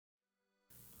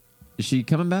Is she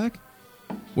coming back?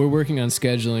 We're working on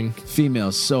scheduling.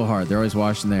 Females so hard. They're always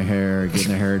washing their hair, getting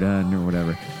their hair done, or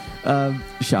whatever.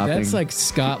 Shopping. That's like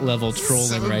Scott level trolling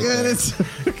so right good.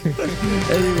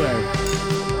 there. Anyway.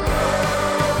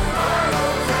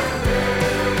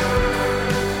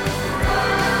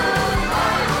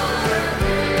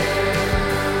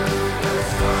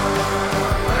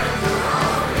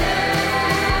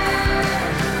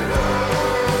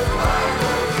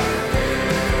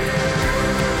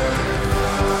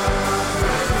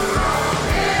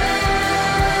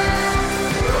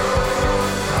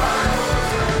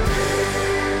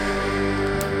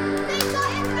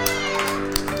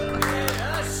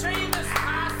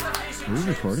 Are we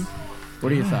recording?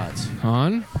 What are your thoughts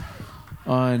On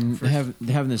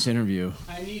having this interview?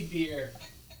 I need beer.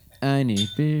 I need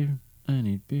beer. I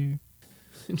need beer.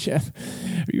 Jeff,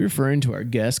 are you referring to our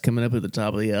guest coming up at the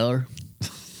top of the hour?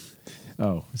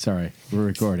 Oh, sorry. We're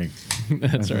recording.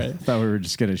 That's right. I thought we were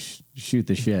just going to shoot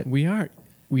the shit. We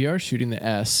are shooting the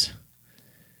S.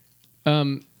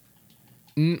 I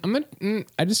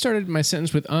just started my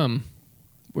sentence with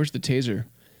Where's the taser?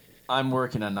 I'm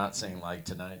working on not saying like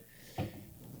tonight.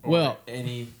 Well,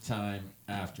 any time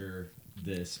after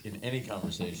this in any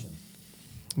conversation.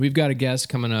 we've got a guest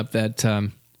coming up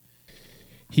that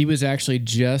he was actually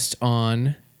just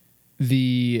on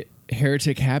the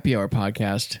Heretic Happy Hour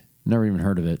podcast. Never even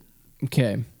heard of it.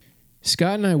 Okay.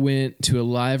 Scott and I went to a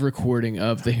live recording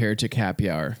of the Heretic Happy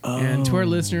Hour. Oh. And to our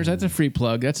listeners, that's a free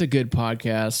plug. That's a good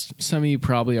podcast. Some of you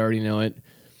probably already know it.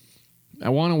 I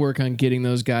want to work on getting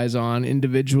those guys on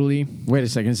individually. Wait a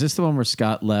second. Is this the one where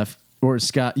Scott left? Or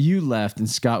Scott, you left and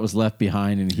Scott was left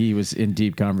behind and he was in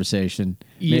deep conversation?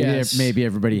 Yes. Maybe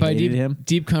everybody hated him?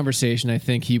 Deep conversation, I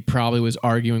think he probably was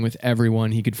arguing with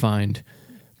everyone he could find.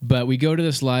 But we go to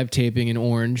this live taping in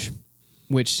Orange,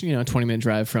 which, 20-minute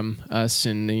drive from us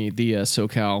in the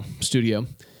SoCal studio.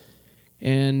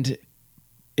 And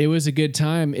it was a good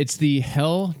time. It's the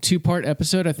Hell 2-part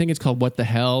episode. I think it's called What the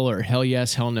Hell or Hell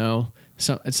Yes, Hell No.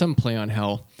 It's some play on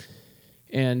hell.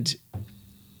 And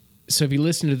so if you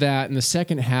listen to that, in the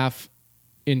second half,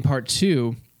 in part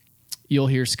 2, you'll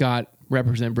hear Scott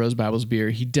represent Bros Bibles Beer.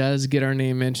 He does get our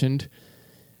name mentioned.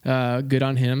 Good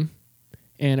on him.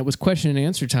 And it was question and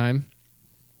answer time.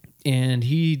 And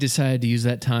he decided to use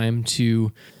that time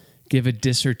to give a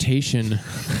dissertation.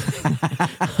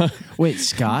 Wait,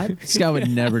 Scott? Scott would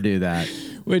never do that.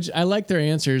 Which I like their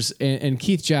answers. And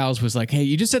Keith Giles was like, hey,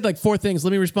 you just said like 4 things.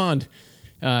 Let me respond.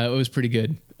 It was pretty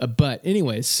good. But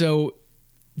anyways, so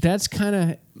that's kind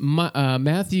of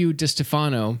Matthew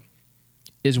DiStefano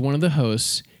is one of the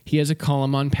hosts. He has a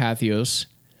column on Patheos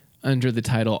under the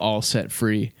title All Set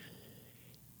Free.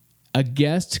 A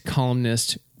guest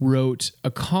columnist wrote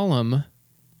a column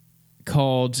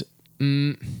called,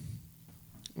 I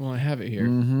have it here.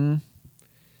 Mm-hmm.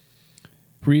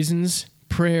 Reasons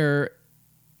Prayer.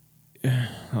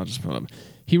 I'll just pull it up.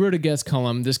 He wrote a guest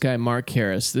column. This guy, Mark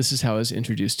Harris, this is how I was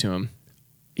introduced to him.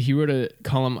 He wrote a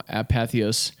column at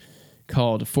Patheos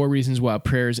called 4 Reasons Why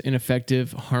Prayer is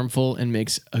Ineffective, Harmful, and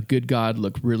Makes a Good God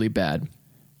Look Really Bad.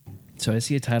 So I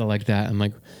see a title like that. I'm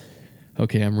like,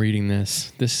 okay, I'm reading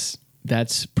this.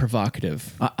 That's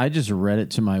provocative. I just read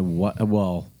it to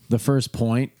the first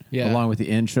point, along with the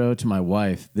intro to my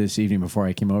wife this evening before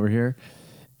I came over here.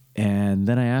 And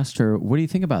then I asked her, what do you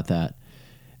think about that?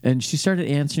 And she started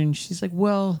answering. She's like,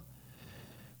 well,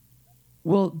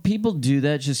 people do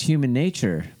that, just human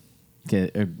nature.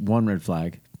 Okay, one red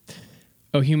flag.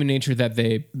 Oh, human nature that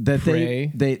they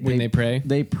pray when they pray?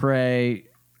 They pray,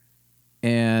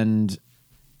 and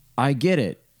I get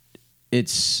it.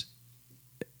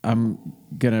 I'm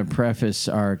going to preface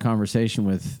our conversation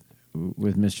with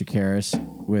Mr. Karras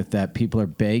with that people are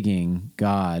begging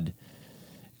God,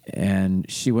 and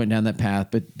she went down that path.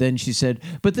 But then she said,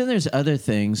 but then there's other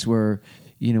things where,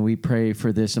 we pray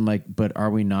for this. I'm like, but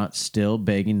are we not still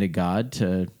begging to God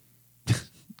to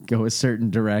go a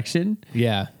certain direction?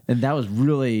 Yeah. And that was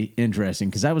really interesting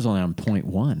because I was only on point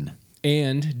 1.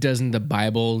 And doesn't the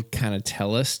Bible kind of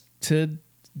tell us to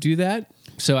do that?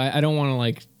 So I don't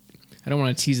want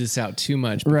to tease this out too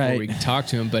much before we can talk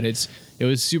to him, but it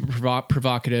was super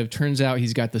provocative. Turns out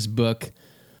he's got this book.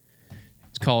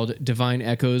 It's called Divine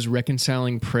Echoes,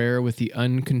 Reconciling Prayer with the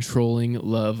Uncontrolling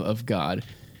Love of God.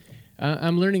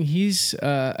 I'm learning he's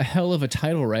a hell of a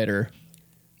title writer.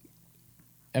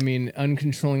 I mean,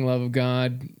 Uncontrolling Love of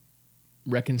God,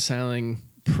 Reconciling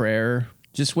Prayer.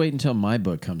 Just wait until my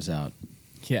book comes out.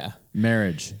 Yeah.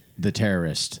 Marriage, the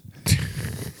Terrorist.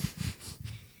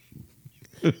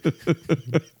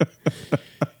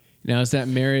 Now, is that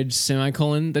marriage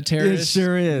semicolon the terrorist? It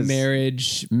sure is.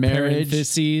 Marriage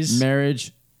parentheses.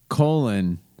 Marriage,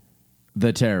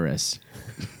 the terrorists.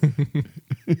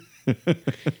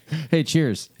 Hey,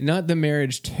 cheers. Not the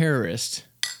marriage terrorist,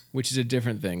 which is a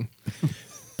different thing.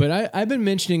 But I've been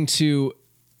meaning to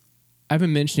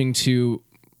mention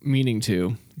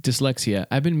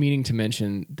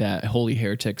that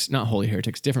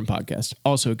different podcast,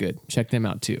 also good. Check them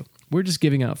out too. We're just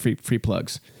giving out free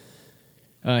plugs.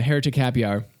 Heretic Happy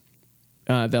Hour,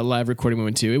 that live recording we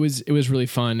went to. It was really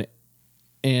fun,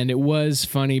 and it was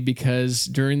funny because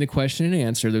during the question and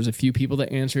answer, there's a few people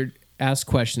that asked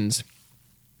questions,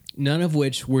 none of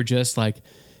which were just like,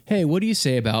 "Hey, what do you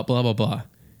say about blah blah blah?"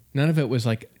 None of it was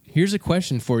like, "Here's a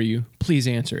question for you, please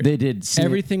answer it." They did.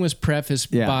 Everything was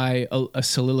prefaced by a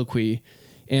soliloquy,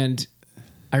 and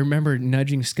I remember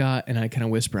nudging Scott, and I kind of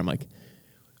whisper, I'm like,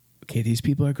 "Okay, these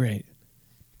people are great,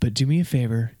 but do me a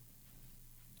favor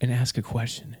and ask a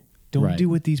question. Don't do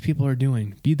what these people are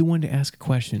doing. Be the one to ask a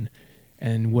question."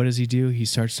 And what does he do? He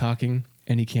starts talking,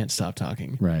 and he can't stop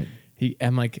talking. Right.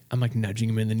 I'm like nudging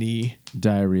him in the knee.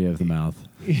 Diarrhea of the mouth.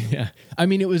 Yeah. I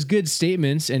mean, it was good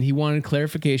statements, and he wanted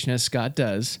clarification, as Scott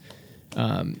does.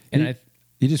 You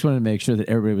just wanted to make sure that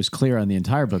everybody was clear on the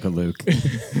entire book of Luke.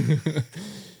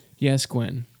 Yes,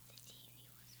 Gwen.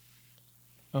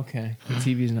 Okay, the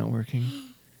TV's not working.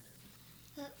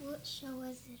 What show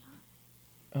was it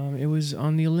on? It was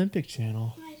on the Olympic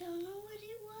Channel. I don't know what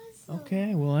it was.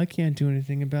 Okay, well, I can't do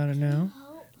anything about it now.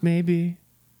 No. Maybe.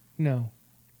 No.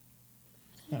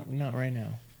 Not right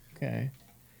now. Okay.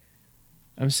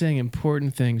 I'm saying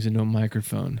important things into a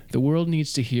microphone. The world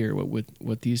needs to hear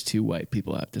what these two white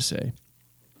people have to say.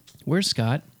 Where's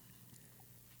Scott?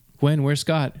 Gwen, where's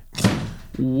Scott?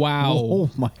 Wow. Oh,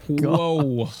 my God.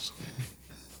 Whoa.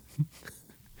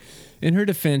 In her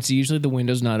defense, usually the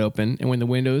window's not open, and when the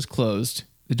window is closed,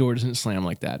 the door doesn't slam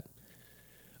like that.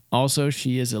 Also,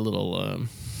 she is a little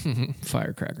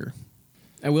firecracker.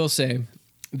 I will say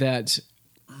that,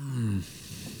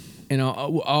 and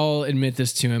I'll admit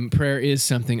this to him, prayer is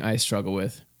something I struggle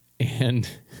with. And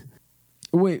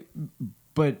wait,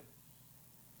 but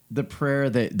the prayer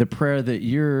that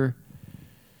you're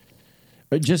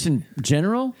just in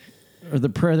general, or the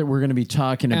prayer that we're going to be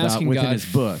talking about asking within God his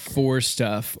book for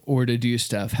stuff or to do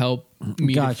stuff, help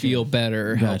me to feel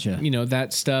better, help,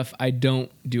 that stuff I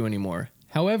don't do anymore.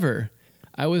 However,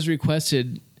 I was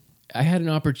requested, I had an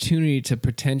opportunity to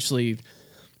potentially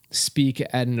speak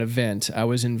at an event I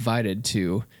was invited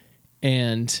to,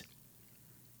 and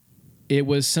it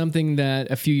was something that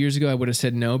a few years ago I would have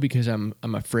said no because I'm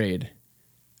afraid.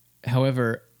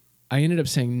 However, I ended up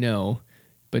saying no,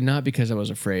 but not because I was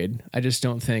afraid. I just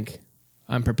don't think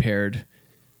I'm prepared.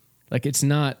 Like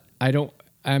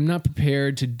I'm not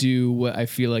prepared to do what I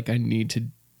feel like I need to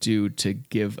do to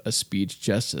give a speech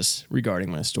justice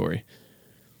regarding my story.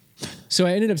 So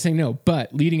I ended up saying no,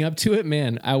 but leading up to it,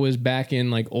 man, I was back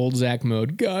in like old Zach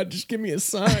mode. God, just give me a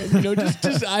sign,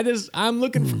 I'm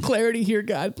looking for clarity here.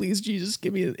 God, please, Jesus,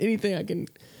 give me anything I can.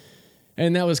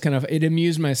 And that was it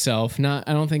amused myself. I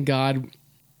don't think God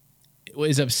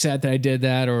is upset that I did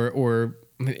that or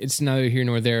it's neither here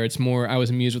nor there. It's more, I was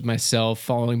amused with myself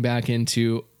falling back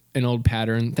into an old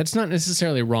pattern. That's not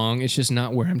necessarily wrong. It's just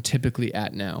not where I'm typically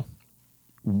at now.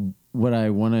 What I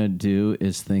want to do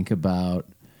is think about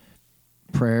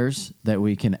prayers that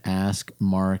we can ask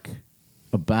Mark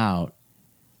about,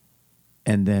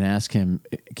 and then ask him,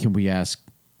 can we ask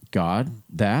God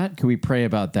that? Can we pray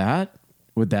about that?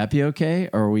 Would that be okay?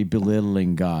 Or are we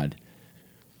belittling God?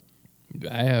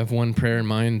 I have one prayer in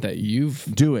mind that you've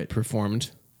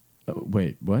performed.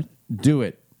 Wait, what? Do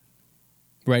it.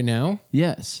 Right now?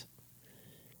 Yes.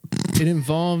 It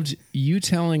involved you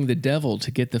telling the devil to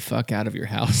get the fuck out of your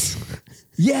house.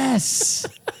 Yes.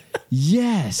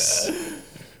 Yes.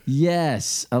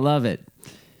 Yes. I love it.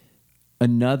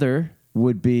 Another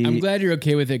would be... I'm glad you're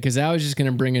okay with it, because I was just going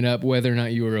to bring it up whether or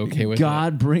not you were okay with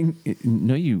it.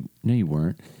 No, you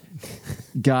weren't.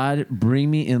 God,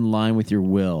 bring me in line with your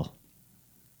will.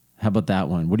 How about that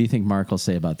one? What do you think Mark will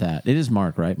say about that? It is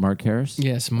Mark, right? Mark Harris?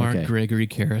 Yes, Mark Gregory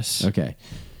Karras. Okay.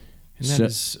 And that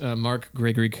is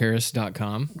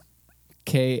markgregorykarras.com.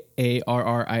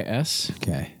 Karris.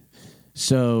 Okay.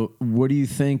 So what do you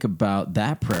think about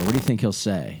that prayer? What do you think he'll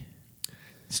say?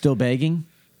 Still begging?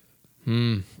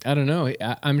 I don't know.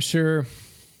 I'm sure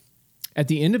at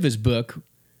the end of his book,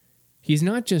 he's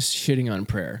not just shitting on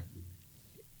prayer.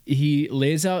 He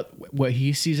lays out what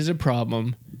he sees as a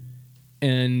problem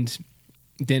and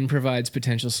then provides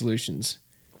potential solutions.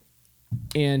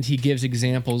 And he gives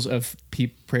examples of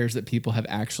prayers that people have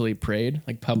actually prayed,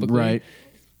 like publicly. Right.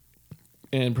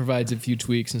 And provides a few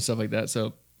tweaks and stuff like that.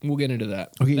 So we'll get into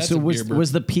that. Okay, That's so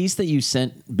was the piece that you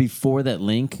sent before that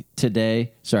link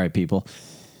today, sorry, people,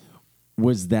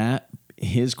 was that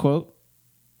his quote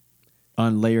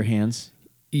on Lay Your Hands?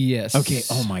 Yes. Okay.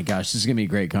 Oh my gosh, this is gonna be a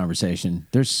great conversation.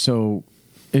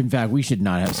 In fact, we should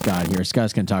not have Scott here.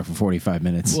 Scott's gonna talk for 45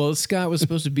 minutes. Well, Scott was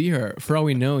supposed to be here. For all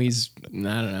we know, he's I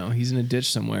don't know. He's in a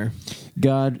ditch somewhere.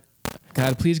 God,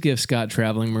 please give Scott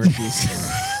traveling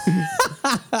mercies.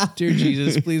 Dear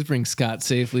Jesus, please bring Scott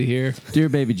safely here. dear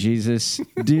baby Jesus,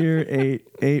 dear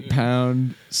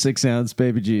 8-pound 6-ounce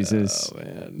baby Jesus, Oh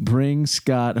man. bring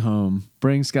Scott home.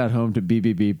 Bring Scott home to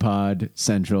BBB Pod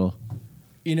Central.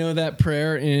 You know that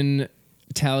prayer in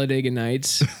Talladega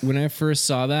Nights? When I first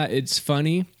saw that, it's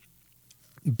funny,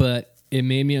 but it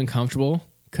made me uncomfortable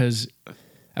because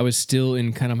I was still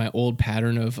in kind of my old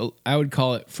pattern of, I would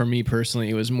call it, for me personally,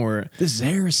 it was more, This is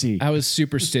heresy. I was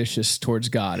superstitious towards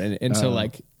God. And so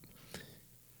like,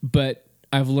 but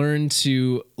I've learned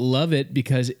to love it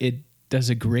because it does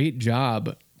a great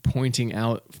job pointing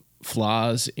out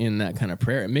flaws in that kind of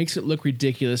prayer. It makes it look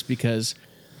ridiculous because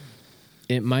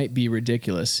it might be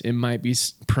ridiculous. It might be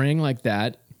praying like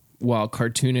that while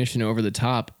cartoonish and over the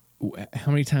top.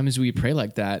 How many times do we pray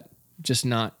like that? Just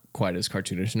not quite as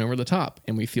cartoonish and over the top,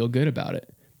 and we feel good about it.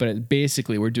 But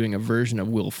basically, we're doing a version of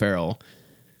Will Ferrell.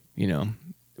 You know,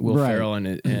 Will Right. Ferrell and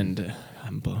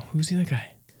who's the other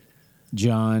guy?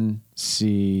 John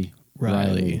C.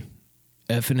 Riley.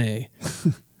 F&A.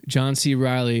 John C.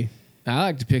 Riley. I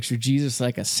like to picture Jesus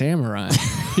like a samurai.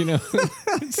 You know,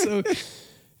 it's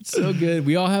so good.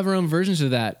 We all have our own versions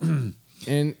of that,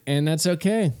 and that's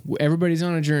okay. Everybody's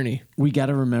on a journey. We got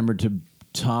to remember to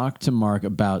talk to Mark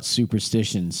about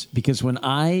superstitions, because when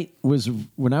I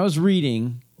was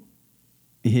reading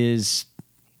his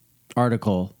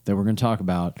article that we're going to talk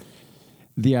about,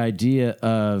 the idea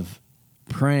of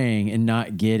praying and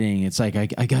not getting, it's like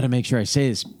I got to make sure I say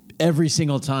this every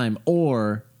single time,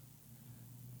 or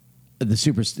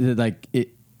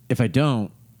if I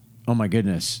don't, oh my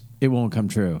goodness, it won't come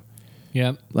true.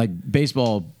 Yep. Like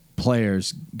baseball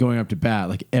players going up to bat,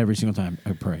 like every single time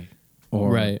I pray,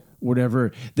 or Right.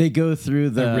 whatever they go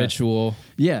through the ritual.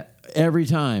 Yeah, every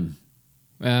time.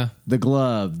 Yeah. The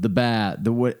glove, the bat,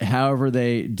 however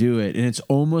they do it, and it's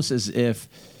almost as if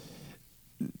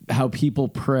how people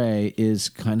pray is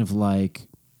kind of like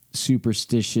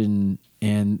superstition,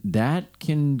 and that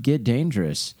can get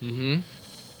dangerous. Mm-hmm.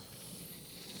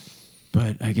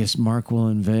 But I guess Mark will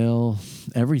unveil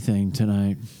everything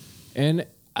tonight. And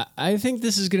I think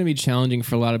this is going to be challenging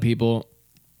for a lot of people.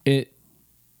 It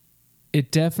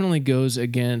definitely goes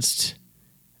against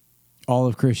All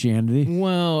of Christianity.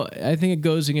 Well, I think it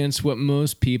goes against what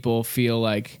most people feel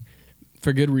like,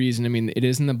 for good reason. I mean, it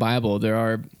is in the Bible. There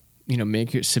are,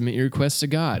 submit your requests to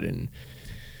God, and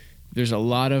there's a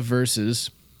lot of verses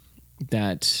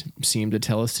that seem to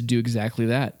tell us to do exactly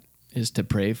that, is to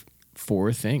pray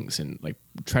for things and like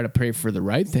try to pray for the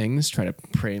right things, try to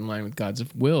pray in line with God's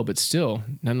will, but still,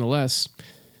 nonetheless,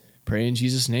 pray in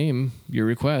Jesus' name your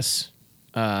requests.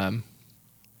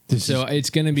 So it's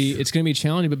gonna be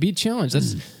challenging, but be challenged.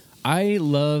 I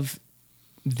love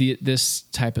this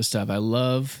type of stuff. I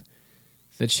love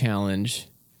the challenge.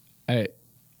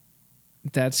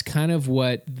 That's kind of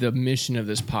what the mission of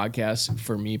this podcast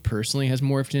for me personally has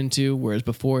morphed into. Whereas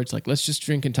before it's like, let's just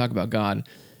drink and talk about God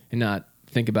and not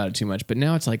think about it too much. But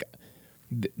now it's like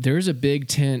there's a big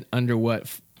tent under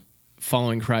what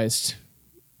following Christ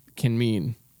can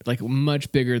mean, like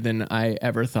much bigger than I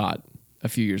ever thought a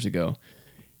few years ago.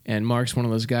 And Mark's one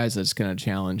of those guys that's going to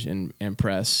challenge and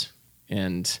press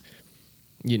and,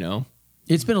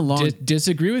 it's been a long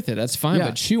disagree with it. That's fine, Yeah.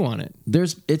 but chew on it.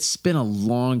 It's been a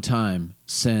long time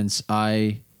since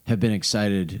I have been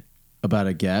excited about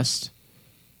a guest.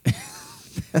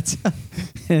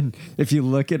 And if you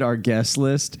look at our guest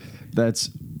list, that's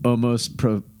almost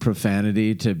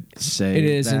profanity to say. It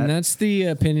is, that. and that's the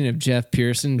opinion of Jeff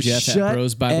Pearson, Jeff at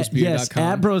brosbiblesbeer.com. Yes,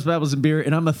 at Bros Bibles and Beer,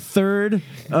 and I'm a third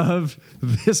of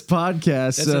this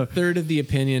podcast. That's so, a third of the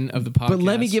opinion of the podcast. but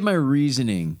let me give my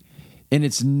reasoning, and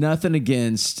it's nothing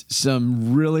against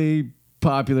some really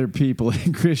popular people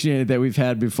in Christianity that we've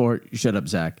had before. Shut up,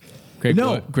 Zach.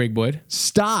 Greg Boyd,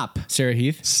 Stop. Sarah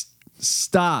Heath.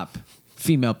 Stop.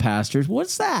 Female pastors.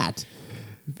 What's that?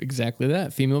 Exactly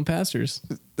that. Female pastors.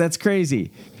 That's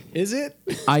crazy. Is it?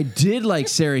 I did like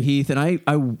Sarah Heath, and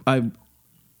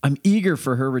I'm eager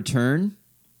for her return.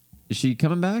 Is she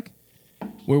coming back?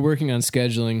 We're working on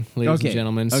scheduling, ladies Okay. and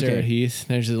gentlemen. Okay. Sarah Heath.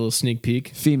 There's a little sneak peek.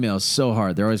 Females so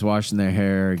hard. They're always washing their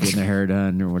hair, getting their hair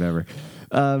done, or whatever.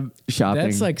 Shopping.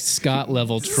 That's like Scott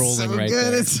level trolling So right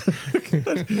good. there. It's so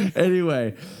good.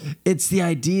 Anyway, it's the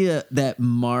idea that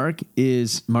Mark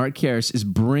Karras is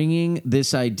bringing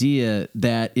this idea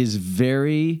that is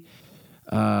very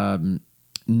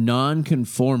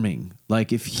non-conforming.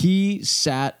 Like if he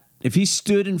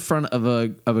stood in front of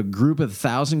a group of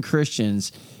 1,000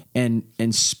 Christians and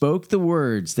spoke the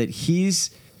words that he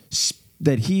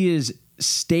is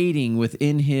stating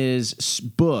within his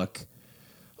book,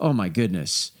 oh my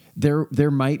goodness,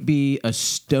 there might be a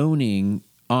stoning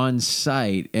on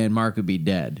site and Mark would be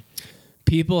dead.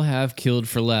 People have killed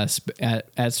for less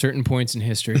at certain points in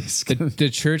history. The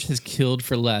church has killed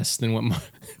for less than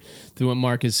what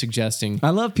Mark is suggesting. I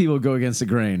love people who go against the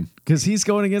grain because he's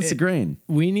going against the grain.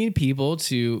 We need people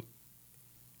to.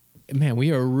 Man,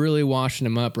 we are really washing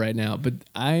him up right now. But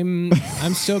I'm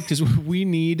stoked because we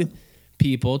need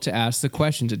people to ask the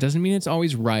questions. It doesn't mean it's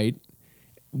always right.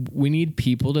 We need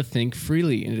people to think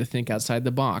freely and to think outside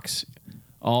the box.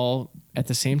 All at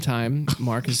the same time,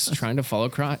 Mark is trying to follow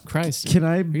Christ. Can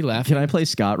I? Are you laughing? Can I play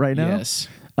Scott right now? Yes.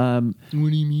 What do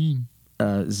you mean?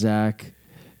 Zach.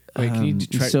 Wait, can you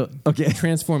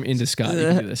transform into Scott? You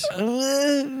can do this.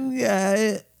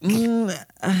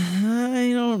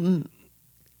 I don't.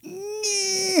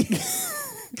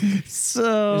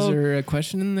 So is there a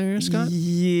question in there, Scott?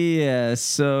 Yeah.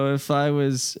 So if I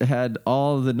had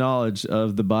all the knowledge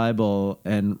of the Bible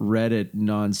and read it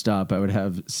nonstop, I would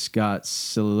have Scott's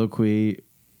soliloquy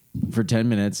for 10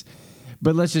 minutes.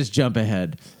 But let's just jump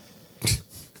ahead.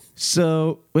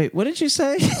 So wait, what did you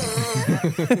say?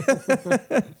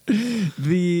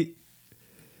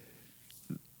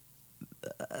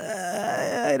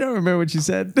 I don't remember what you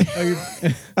said.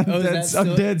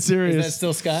 I'm dead serious. Is that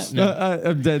still Scott? No.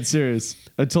 I'm dead serious.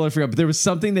 I totally forgot. But there was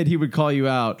something that he would call you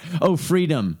out. Oh,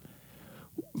 freedom.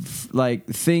 Like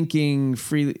thinking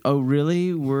freely. Oh,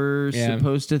 really? We're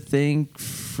supposed to think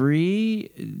free?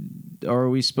 Or are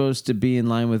we supposed to be in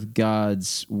line with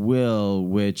God's will,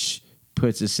 which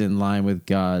puts us in line with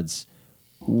God's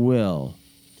will?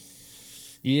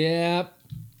 Yeah.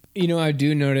 You know, I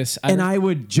do notice. I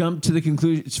would jump to the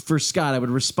conclusion for Scott. I would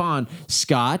respond,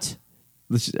 Scott,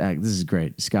 this is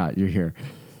great. Scott, you're here.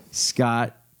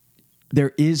 Scott,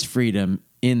 there is freedom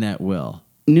in that will.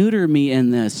 Neuter me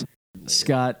in this.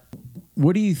 Scott,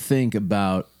 what do you think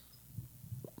about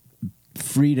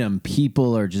freedom?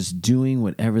 People are just doing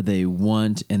whatever they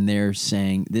want, and they're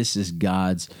saying, this is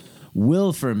God's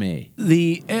will for me.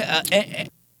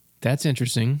 That's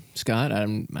interesting, Scott.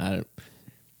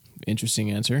 Interesting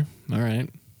answer. All right.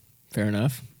 Fair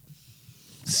enough.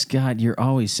 Scott, you're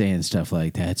always saying stuff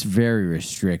like that. It's very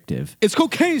restrictive. It's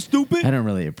cocaine, stupid. I don't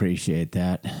really appreciate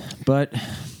that. But,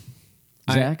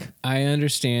 Zach? I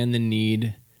understand the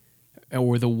need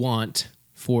or the want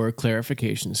for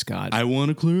clarification, Scott. I want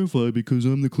to clarify because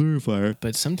I'm the clarifier.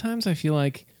 But sometimes I feel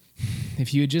like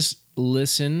if you just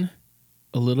listen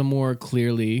a little more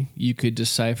clearly, you could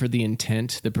decipher the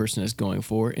intent the person is going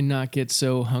for and not get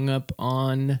so hung up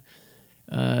on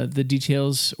the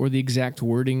details or the exact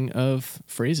wording of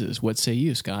phrases. What say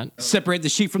you, Scott? Separate the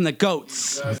sheep from the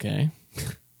goats. Okay.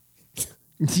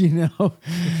 You know,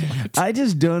 I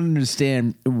just don't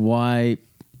understand why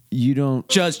you don't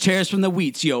judge chairs from the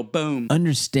wheats, yo, boom.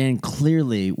 Understand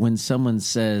clearly when someone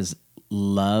says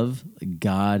love,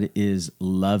 God is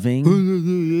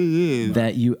loving,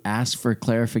 that you ask for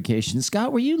clarification.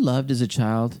 Scott, were you loved as a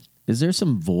child? Is there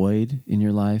some void in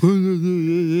your life?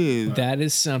 That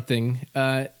is something.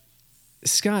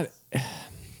 Scott,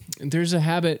 there's a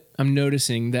habit I'm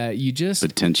noticing that you just...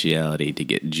 Potentiality to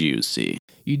get juicy.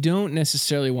 You don't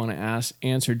necessarily want to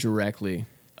answer directly.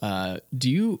 Do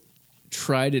you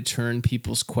try to turn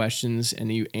people's questions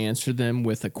and you answer them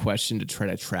with a question to try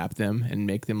to trap them and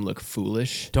make them look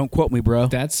foolish? Don't quote me, bro.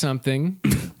 That's something.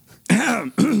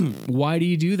 Why do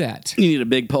you do that? You need a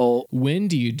big pole. When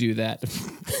do you do that?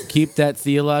 Keep that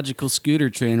theological scooter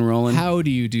train rolling. How do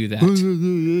you do that?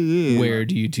 Where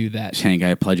do you do that? Hank,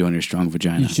 I pledge you on your strong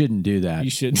vagina. You shouldn't do that. You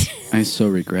should. I so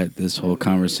regret this whole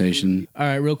conversation. All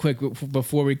right, real quick,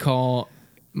 before we call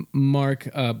Mark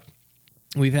up,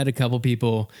 we've had a couple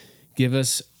people give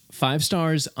us 5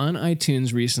 stars on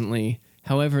iTunes recently.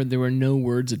 However, there were no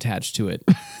words attached to it.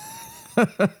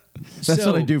 That's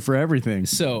what I do for everything.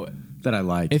 So that I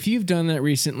like. If you've done that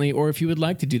recently, or if you would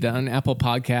like to do that on Apple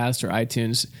Podcasts or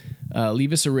iTunes,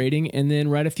 leave us a rating and then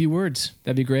write a few words.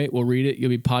 That'd be great. We'll read it. You'll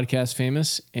be podcast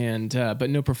famous, and but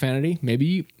no profanity. Maybe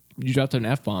you dropped an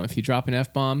F-bomb. If you drop an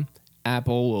F-bomb,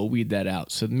 Apple will weed that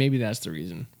out. So maybe that's the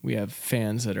reason. We have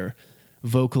fans that are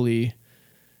vocally,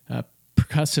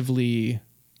 percussively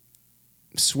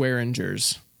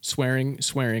swearingers.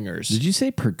 Did you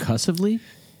say percussively?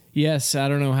 Yes, I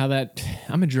don't know how that...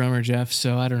 I'm a drummer, Jeff,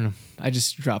 so I don't know. I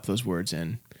just drop those words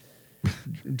in.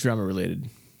 Drummer-related.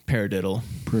 Paradiddle.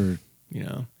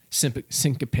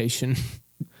 Syncopation.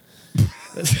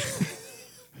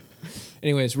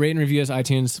 Anyways, rate and review us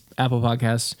iTunes, Apple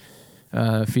Podcasts,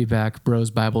 feedback, Bros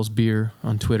Bibles Beer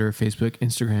on Twitter, Facebook,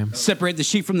 Instagram. Separate the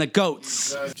sheep from the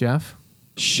goats. Jeff?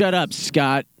 Shut up,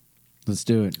 Scott. Let's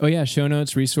do it. Oh, yeah, show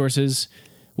notes, resources.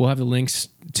 We'll have the links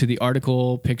to the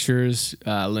article, pictures,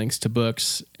 links to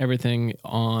books, everything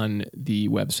on the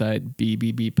website,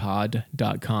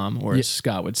 bbbpod.com, or as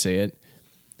Scott would say it,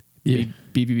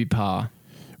 bbbpa.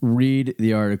 Read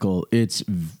the article. It's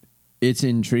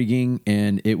intriguing,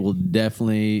 and it will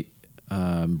definitely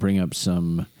bring up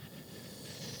some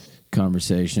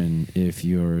conversation if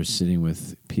you're sitting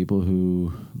with people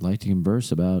who like to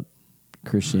converse about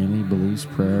Christianity, beliefs,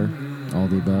 prayer, all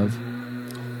the above.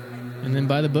 And then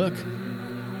buy the book,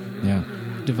 Yeah.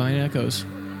 Divine Echoes,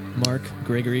 Mark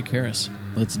Gregory Karras.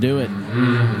 Let's do it.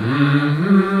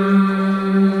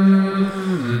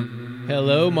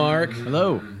 Hello, Mark.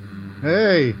 Hello.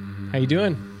 Hey, How you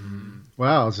doing?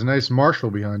 wow, it's a nice Marshall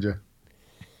behind you.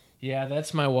 Yeah,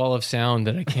 that's my wall of sound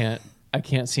that I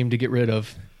can't seem to get rid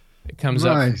of. It comes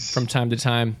up Nice. from time to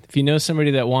time. If you know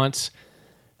somebody that wants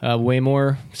way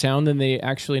more sound than they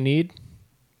actually need,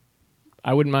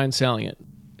 I wouldn't mind selling it.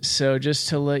 So just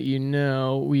to let you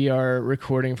know, we are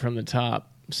recording from the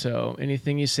top. So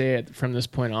anything you say from this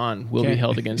point on will be Okay.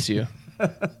 held against you.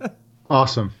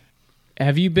 Awesome.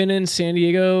 Have you been in San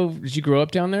Diego? Did you grow up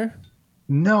down there?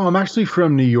 No, I'm actually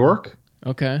from New York,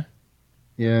 Okay.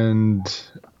 and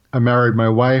I married my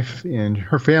wife, and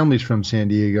her family's from San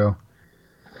Diego.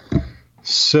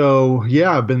 So,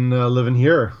 yeah, I've been living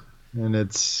here, and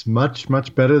it's much,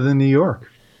 much better than New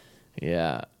York.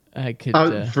 Yeah, I could.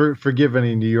 Forgive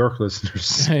any New York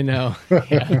listeners. I know.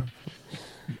 Yeah.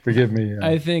 Forgive me.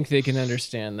 I think they can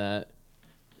understand that.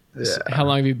 Yeah. How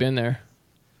long have you been there?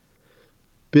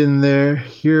 Been there,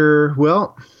 here,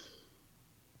 well,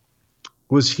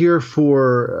 was here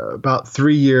for about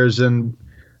 3 years and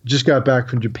just got back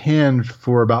from Japan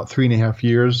for about 3.5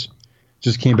 years.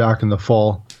 Just came back in the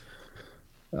fall.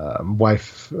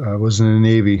 Wife was in the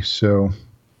Navy, so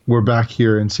we're back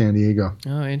here in San Diego.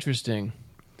 Oh, interesting.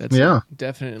 That's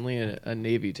definitely a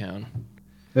Navy town.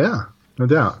 Yeah, no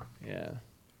doubt. Yeah.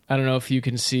 I don't know if you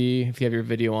can see, if you have your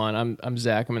video on. I'm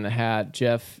Zach. I'm in the hat.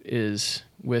 Jeff is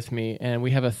with me, and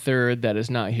we have a third that is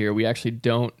not here. We actually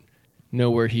don't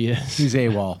know where he is. He's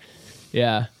AWOL.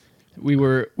 Yeah. We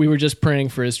were just praying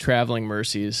for his traveling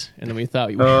mercies, and then we thought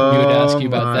we would ask you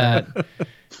about that.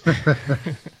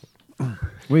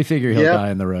 We figure he'll Yep. die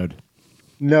on the road.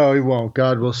 No, he won't.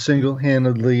 God will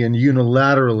single-handedly and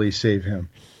unilaterally save him.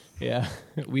 Yeah.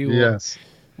 We will. Yes.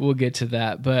 We'll get to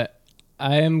that, but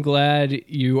I am glad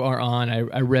you are on.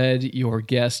 I read your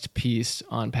guest piece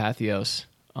on Patheos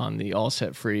on the All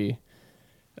Set Free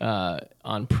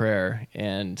on prayer,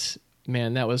 and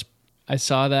man, I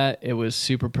saw that. It was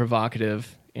super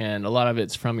provocative, and a lot of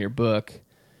it's from your book,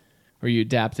 or you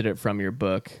adapted it from your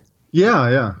book.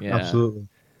 Yeah, Yeah. absolutely.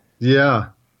 Yeah.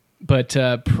 But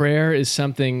prayer is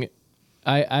something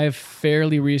I've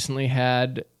fairly recently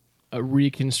had a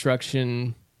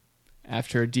reconstruction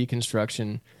after a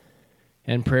deconstruction.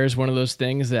 And prayer is one of those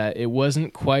things that it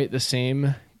wasn't quite the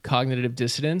same cognitive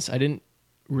dissonance. I didn't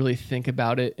really think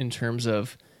about it in terms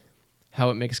of how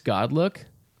it makes God look,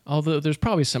 although there's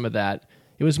probably some of that.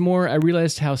 It was more, I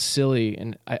realized how silly,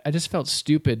 and I just felt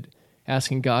stupid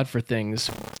asking God for things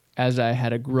as I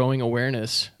had a growing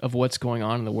awareness of what's going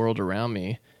on in the world around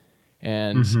me.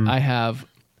 And I have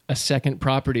a second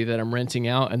property that I'm renting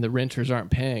out, and the renters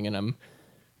aren't paying, and I'm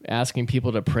asking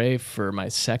people to pray for my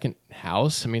second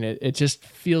house. I mean, it just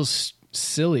feels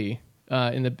silly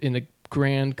in the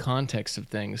grand context of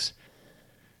things.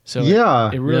 So Yeah,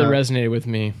 it really yeah. resonated with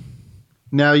me.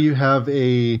 Now you have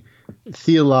a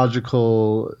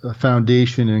theological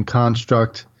foundation and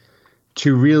construct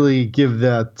to really give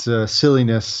that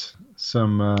silliness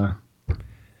some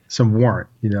warrant,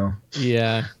 you know.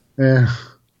 Yeah. Eh,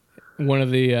 One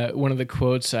of the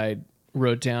quotes I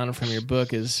wrote down from your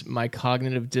book is, "My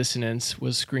cognitive dissonance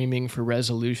was screaming for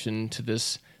resolution to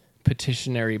this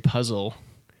petitionary puzzle,"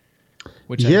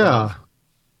 which I yeah. love.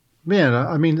 Man,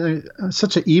 I mean, I'm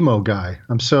such an emo guy.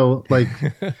 I'm so like,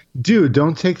 dude,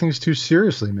 don't take things too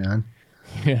seriously, man.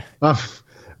 Yeah.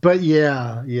 But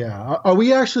yeah. Are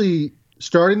we actually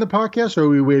starting the podcast, or are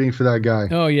we waiting for that guy?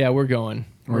 Oh yeah, we're going.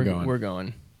 We're going. We're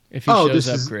going. If he Oh, shows this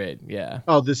up, is- great. Yeah.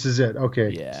 Oh, this is it. Okay.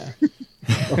 Yeah.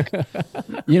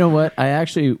 You know what? I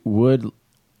actually would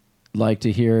like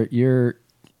to hear your.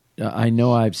 I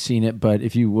know I've seen it, but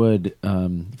if you would,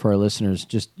 for our listeners,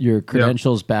 just your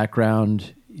credentials,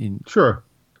 background. Sure.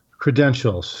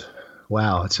 Credentials.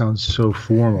 Wow, it sounds so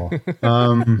formal.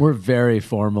 We're very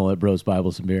formal at Bros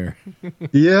Bibles and Beer.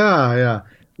 Yeah.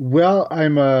 Well,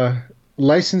 I'm a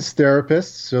licensed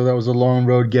therapist, so that was a long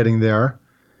road getting there.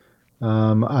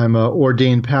 I'm an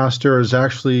ordained pastor. I was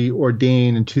actually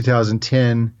ordained in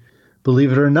 2010,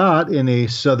 believe it or not, in a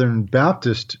Southern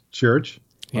Baptist church.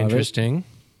 Interesting.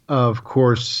 Of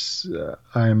course,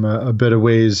 I'm a bit of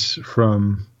ways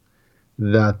from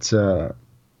that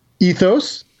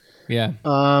ethos. Yeah.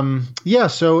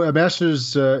 So a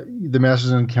master's, the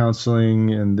master's in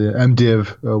counseling and the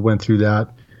MDiv went through that,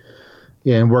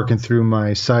 and working through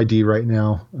my PsyD right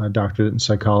now, doctorate in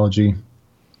psychology.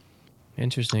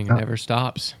 Interesting. It never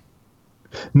stops.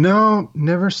 No,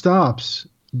 never stops.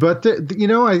 But,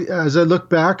 as I look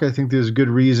back, I think there's good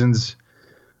reasons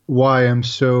why I'm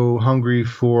so hungry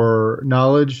for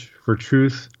knowledge, for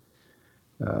truth,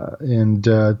 and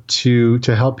to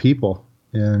help people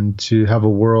and to have a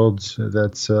world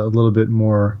that's a little bit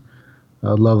more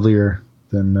lovelier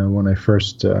than when I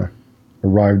first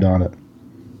arrived on it.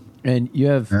 And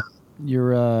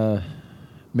you're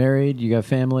married, you got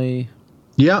family?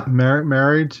 Yeah,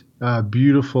 married,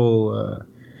 beautiful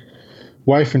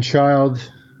wife and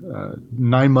child,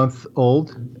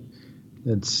 9-month-old.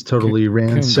 It's totally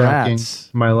ransacking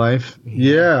my life.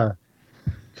 Yeah,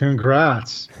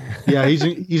 congrats. Yeah,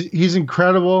 he's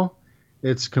incredible.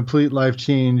 It's complete life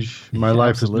change. My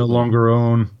life is no longer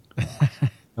own.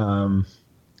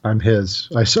 I'm his.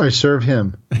 I serve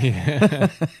him. Yeah.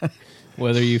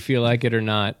 Whether you feel like it or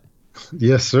not.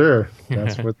 Yes, sir.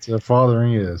 That's what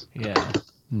fathering is. Yeah.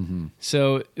 Mm-hmm.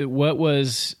 So what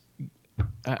was...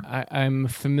 I'm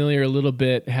familiar a little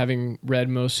bit, having read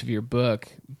most of your book,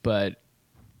 but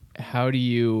how do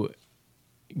you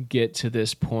get to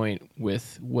this point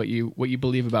with what you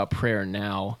believe about prayer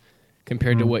now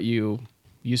compared to what you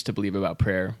used to believe about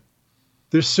prayer?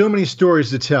 There's so many stories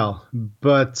to tell,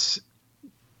 but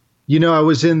I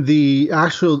was in the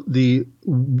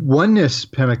oneness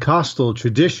Pentecostal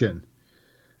tradition.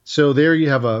 So there you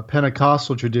have a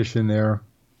Pentecostal tradition there.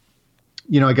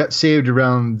 I got saved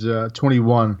around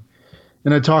 21,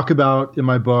 and I talk about in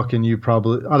my book, and I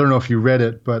don't know if you read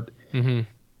it, but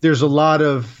there's a lot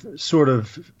of sort of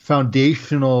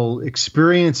foundational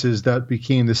experiences that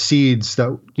became the seeds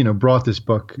that, brought this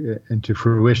book into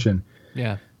fruition.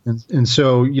 Yeah. And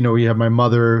so, we have my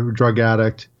mother, drug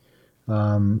addict.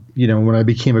 When I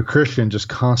became a Christian, just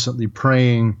constantly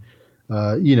praying,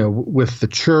 with the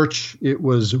church, it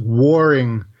was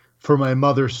warring for my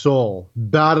mother's soul,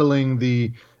 battling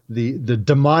the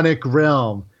demonic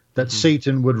realm that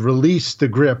Satan would release the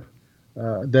grip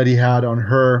that he had on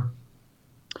her.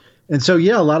 And so,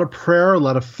 a lot of prayer, a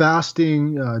lot of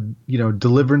fasting,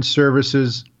 deliverance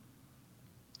services.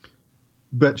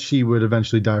 But she would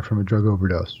eventually die from a drug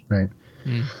overdose, right?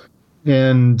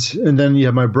 And then you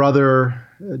have my brother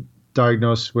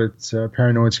diagnosed with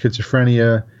paranoid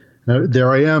schizophrenia.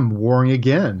 There I am, warring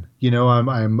again.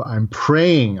 I'm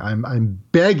praying, I'm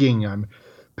begging, I'm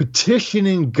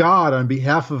petitioning God on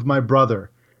behalf of my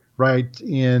brother, right?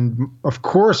 And of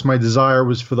course, my desire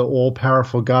was for the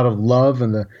all-powerful God of love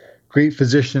and the great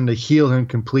physician to heal him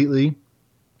completely.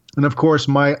 And of course,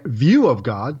 my view of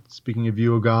God, speaking of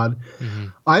view of God,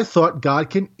 I thought God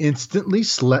can instantly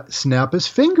snap his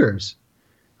fingers,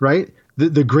 right?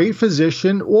 The great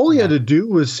physician, all he had to do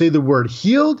was say the word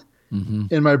healed,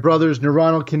 and my brother's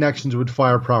neuronal connections would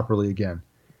fire properly again.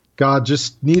 God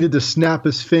just needed to snap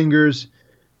his fingers,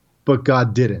 but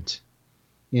God didn't.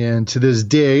 And to this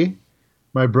day,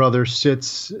 my brother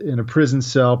sits in a prison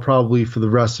cell probably for the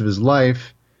rest of his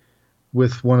life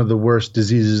with one of the worst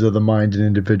diseases of the mind an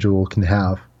individual can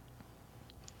have.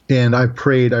 And I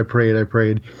prayed.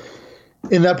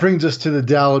 And that brings us to the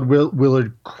Dallas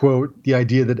Willard quote, the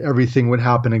idea that everything would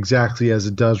happen exactly as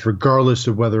it does, regardless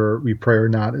of whether we pray or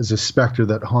not, is a specter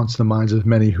that haunts the minds of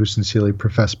many who sincerely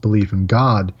profess belief in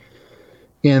God.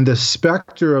 And the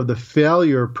specter of the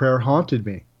failure of prayer haunted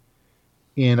me.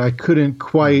 And I couldn't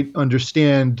quite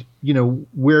understand,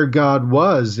 where God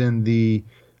was in the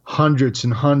hundreds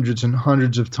and hundreds and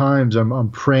hundreds of times I'm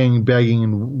praying, begging,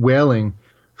 and wailing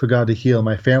for God to heal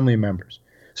my family members.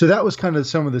 So that was kind of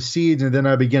some of the seeds, and then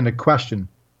I began to question,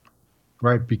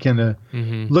 right? Began to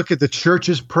look at the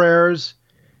church's prayers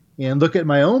and look at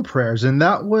my own prayers, and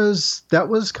that was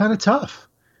kind of tough.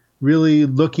 Really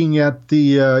looking at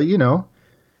the,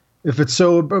 if it's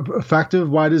so effective,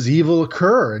 why does evil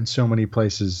occur in so many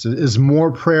places? Is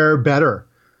more prayer better?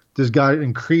 Does God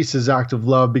increase his act of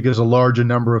love because a larger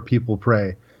number of people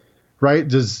pray, right?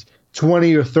 Does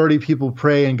 20 or 30 people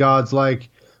pray and God's like,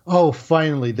 oh,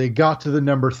 finally, they got to the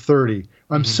number 30.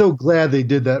 I'm so glad they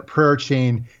did that prayer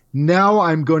chain. Now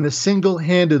I'm going to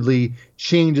single-handedly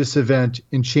change this event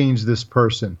and change this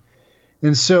person.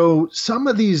 And so some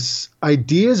of these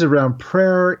ideas around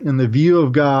prayer and the view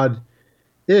of God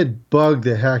it bugged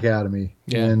the heck out of me.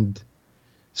 Yeah. And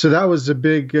so that was a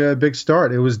big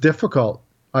start. It was difficult.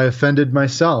 I offended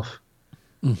myself.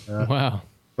 Wow.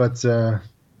 But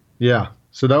yeah,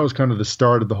 so that was kind of the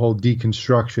start of the whole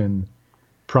deconstruction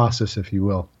process, if you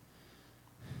will.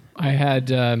 I had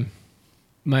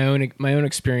my own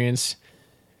experience.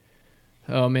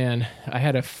 Oh man, I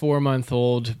had a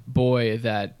 4-month-old boy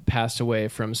that passed away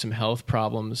from some health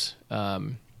problems.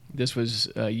 This was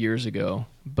years ago,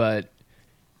 but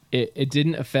it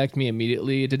didn't affect me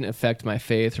immediately. It didn't affect my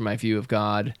faith or my view of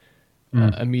God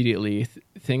immediately.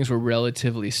 Things were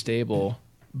relatively stable,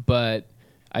 but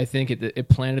I think it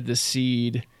planted the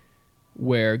seed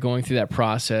where going through that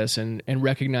process and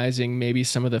recognizing maybe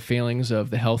some of the failings of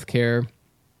the healthcare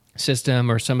system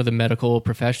or some of the medical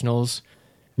professionals,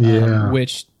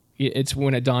 which it's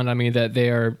when it dawned on me that they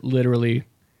are literally,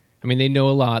 I mean, they know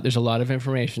a lot. There's a lot of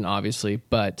information, obviously,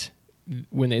 but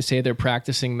when they say they're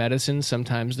practicing medicine,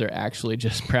 sometimes they're actually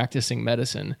just practicing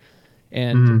medicine.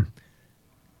 And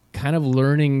kind of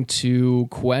learning to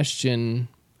question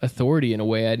authority in a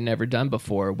way I'd never done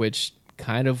before, which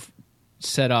kind of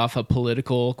set off a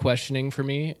political questioning for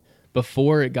me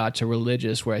before it got to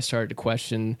religious, where I started to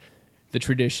question the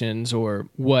traditions or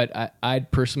what I'd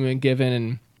personally been given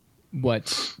and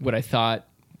what I thought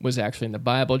was actually in the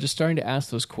Bible. Just starting to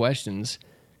ask those questions,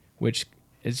 which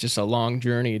is just a long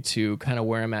journey to kind of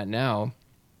where I'm at now,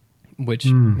 which,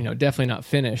 definitely not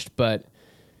finished, but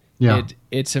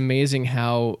it's amazing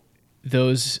how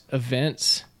those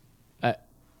events,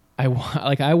 I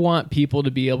want people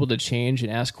to be able to change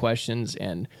and ask questions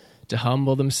and to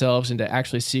humble themselves and to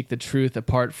actually seek the truth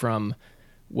apart from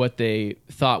what they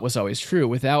thought was always true,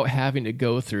 without having to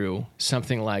go through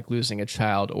something like losing a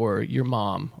child or your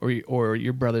mom or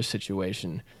your brother's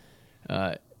situation.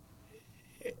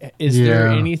 Is there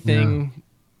anything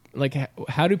like,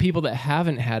 how do people that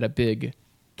haven't had a big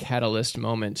catalyst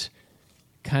moment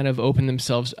kind of open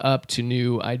themselves up to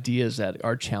new ideas that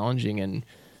are challenging and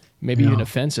maybe even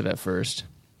offensive at first?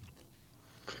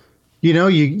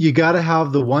 You got to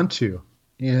have the want-to,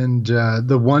 and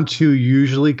the want-to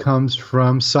usually comes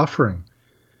from suffering.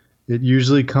 It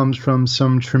usually comes from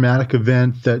some traumatic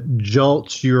event that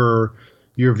jolts your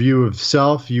view of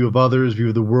self, view of others, view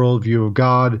of the world, view of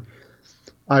God.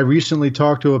 I recently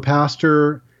talked to a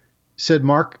pastor, said,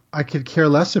 Mark, I could care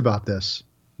less about this.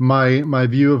 My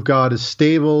view of God is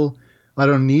stable. I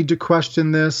don't need to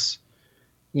question this.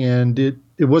 And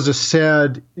it was a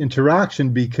sad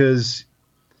interaction because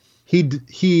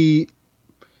he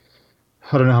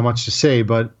I don't know how much to say,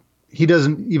 but he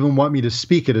doesn't even want me to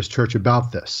speak at his church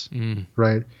about this,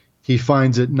 right? He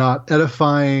finds it not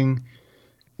edifying.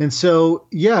 And so,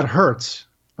 it hurts.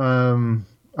 I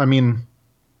mean,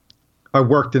 I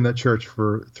worked in that church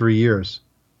for 3 years,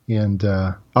 and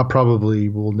I probably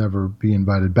will never be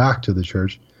invited back to the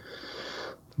church.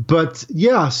 But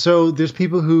so there's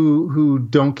people who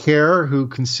don't care, who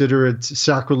consider it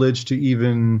sacrilege to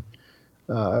even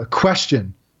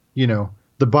question.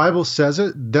 The Bible says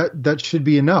it. That should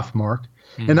be enough, Mark.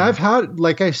 And I've had,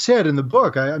 like I said in the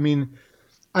book, I mean,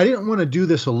 I didn't want to do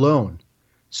this alone.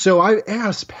 So I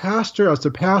asked pastor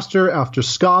after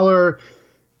scholar,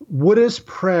 what is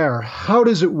prayer? How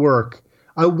does it work?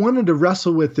 I wanted to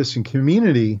wrestle with this in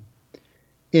community.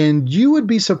 And you would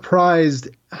be surprised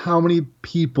how many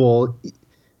people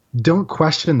don't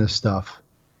question this stuff.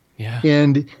 Yeah.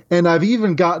 And I've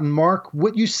even gotten, Mark,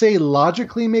 what you say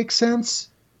logically makes sense,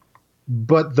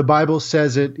 but the Bible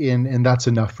says it, and that's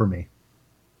enough for me.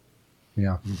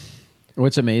 Yeah.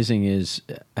 What's amazing is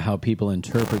how people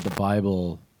interpret the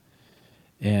Bible,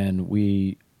 and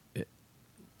we,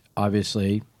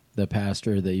 obviously, the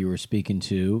pastor that you were speaking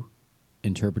to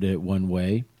interpreted it one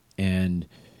way, and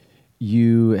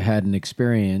you had an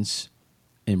experience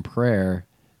in prayer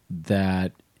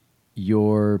that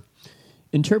your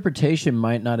interpretation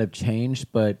might not have changed,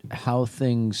 but how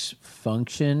things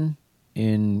function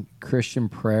in Christian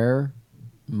prayer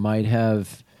might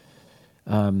have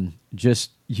it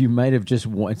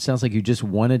sounds like you just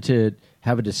wanted to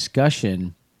have a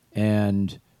discussion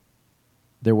and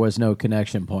there was no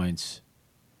connection points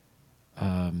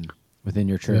within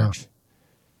your church.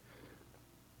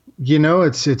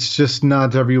 It's just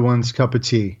not everyone's cup of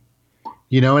tea,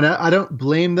 and I don't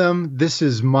blame them. This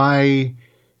is my,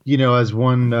 as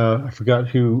one, I forgot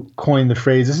who coined the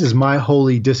phrase, this is my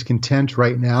holy discontent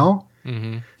right now.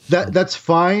 Mm-hmm. That's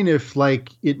fine if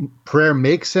prayer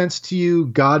makes sense to you,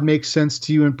 God makes sense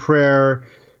to you in prayer.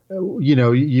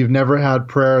 You've never had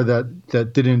prayer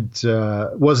that didn't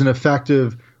wasn't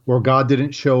effective, or God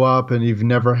didn't show up, and you've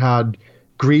never had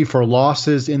grief or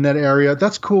losses in that area.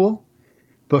 That's cool.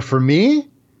 But for me,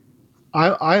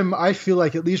 I feel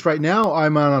like at least right now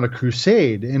I'm on a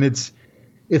crusade, and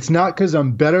it's not because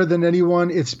I'm better than anyone.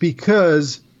 It's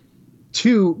because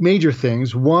two major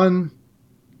things. One,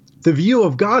 the view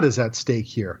of God is at stake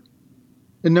here.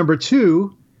 And number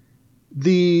two,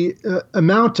 the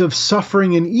amount of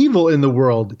suffering and evil in the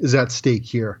world is at stake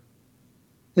here.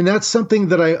 And that's something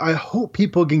that I hope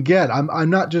people can get. I'm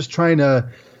not just trying to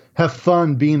have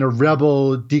fun being a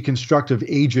rebel, deconstructive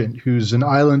agent who's an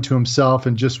island to himself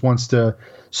and just wants to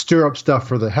stir up stuff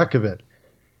for the heck of it.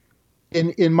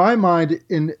 In my mind,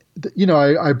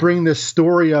 I bring this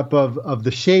story up of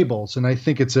the Shables, and I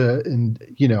think it's a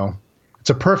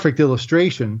perfect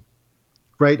illustration,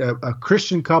 right? A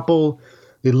Christian couple,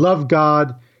 they love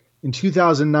God. In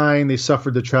 2009, they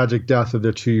suffered the tragic death of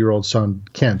their 2-year-old son,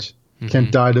 Kent. Mm-hmm.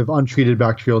 Kent died of untreated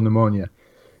bacterial pneumonia,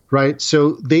 right?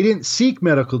 So they didn't seek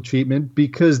medical treatment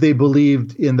because they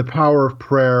believed in the power of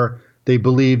prayer. They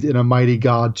believed in a mighty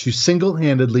God to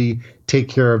single-handedly take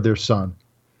care of their son.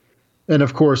 And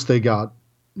of course, they got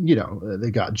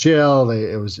jail.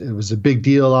 It was a big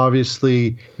deal,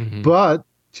 obviously. Mm-hmm. But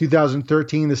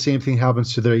 2013, the same thing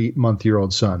happens to their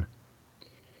 8-month-old son.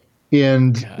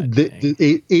 And the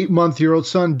 8-month-old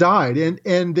son died.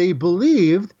 And they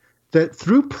believed that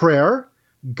through prayer,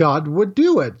 God would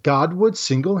do it. God would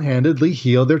single-handedly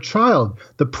heal their child.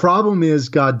 The problem is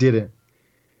God didn't.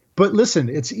 But listen,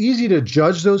 it's easy to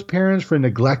judge those parents for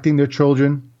neglecting their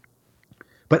children.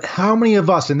 But how many of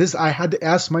us, and this I had to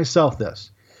ask myself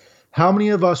this, how many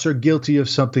of us are guilty of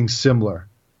something similar?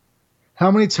 How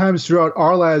many times throughout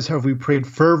our lives have we prayed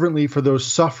fervently for those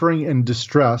suffering and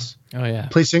distress,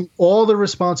 placing all the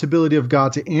responsibility of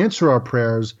God to answer our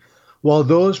prayers, while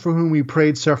those for whom we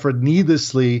prayed suffered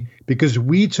needlessly because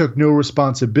we took no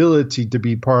responsibility to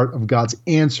be part of God's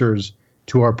answers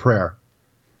to our prayer?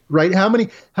 Right? How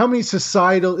many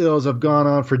societal ills have gone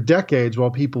on for decades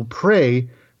while people pray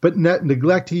but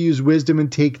neglect to use wisdom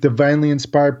and take divinely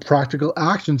inspired practical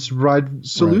actions to provide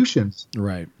solutions?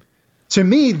 Right. To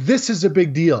me, this is a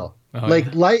big deal.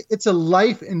 It's a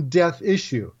life and death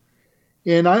issue.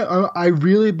 And I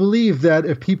really believe that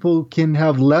if people can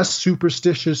have less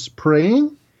superstitious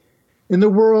praying in the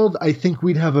world, I think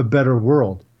we'd have a better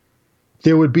world.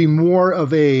 There would be more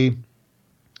of a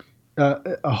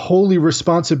holy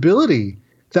responsibility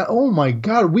that, oh my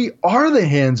God, we are the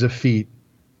hands and feet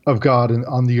of God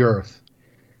on the earth.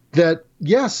 That,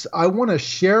 yes, I want to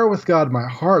share with God my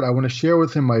heart. I want to share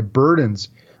with him my burdens,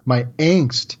 my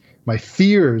angst, my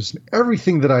fears,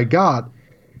 everything that I got.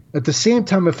 At the same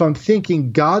time, if I'm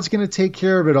thinking God's going to take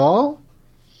care of it all,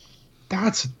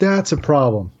 that's a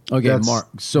problem. Okay, Mark.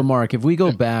 So, Mark, if we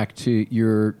go back to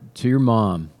your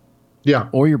mom,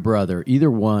 or your brother,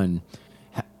 either one,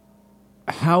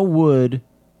 how would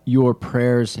your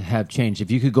prayers have changed if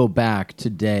you could go back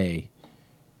today?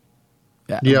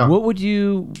 Yeah. What would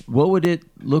it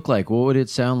look like? What would it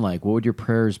sound like? What would your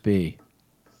prayers be?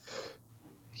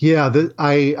 Yeah,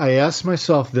 I asked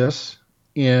myself this,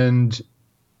 and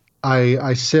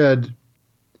I said,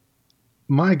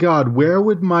 my God, where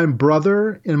would my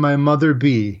brother and my mother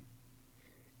be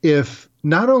if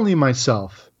not only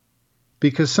myself,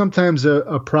 because sometimes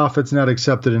a prophet's not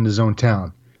accepted in his own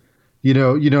town. You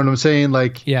know what I'm saying?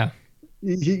 Like,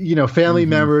 family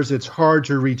members, it's hard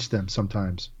to reach them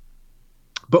sometimes.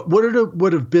 But what it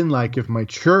would have been like if my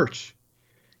church,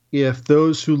 if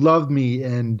those who loved me,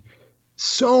 and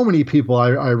so many people I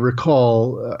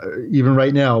recall, even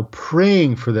right now,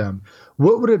 praying for them,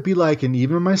 what would it be like? And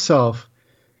even myself,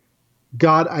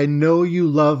 God, I know you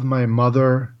love my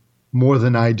mother more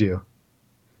than I do.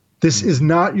 This is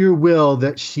not your will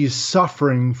that she's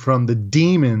suffering from the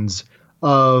demons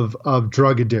of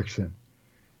drug addiction,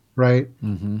 right?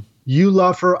 Mm-hmm. You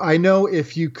love her. I know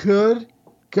if you could,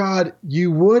 God,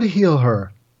 you would heal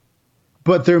her.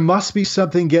 But there must be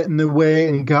something getting in the way,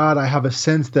 and God, I have a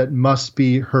sense that must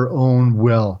be her own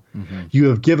will. Mm-hmm. You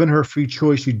have given her free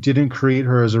choice. You didn't create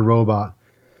her as a robot.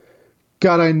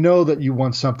 God, I know that you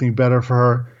want something better for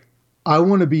her. I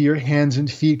want to be your hands and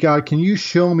feet, God. Can you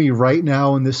show me right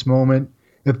now in this moment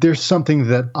if there's something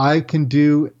that I can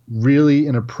do really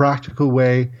in a practical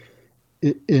way,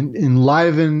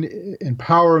 enliven,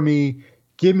 empower me,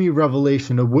 give me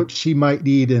revelation of what she might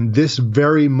need in this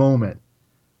very moment,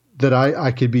 that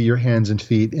I could be your hands and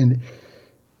feet. And,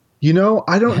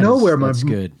 I don't know where my... That's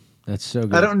good. That's so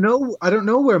good. I don't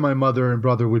know where my mother and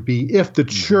brother would be if the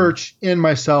church and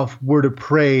myself would have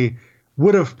prayed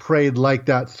like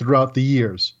that throughout the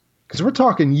years. Because we're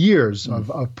talking years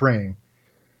of praying.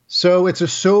 So it's a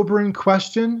sobering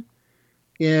question.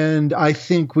 And I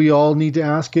think we all need to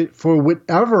ask it for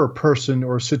whatever person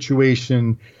or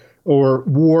situation or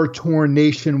war-torn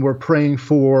nation we're praying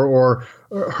for, or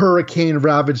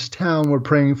hurricane-ravaged town we're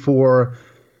praying for.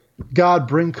 God,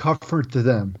 bring comfort to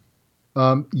them.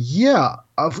 Yeah,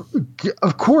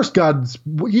 of course,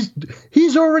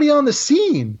 he's already on the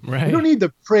scene. Right. We don't need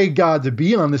to pray God to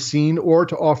be on the scene or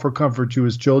to offer comfort to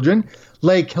his children.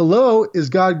 Like, hello, is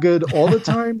God good all the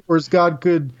time, or is God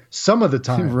good some of the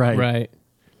time? Right.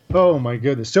 Oh my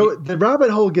goodness! So the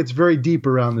rabbit hole gets very deep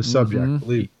around the subject.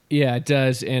 Believe. Yeah, it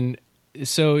does. And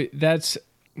so that's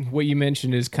what you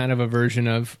mentioned is kind of a version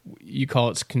of, you call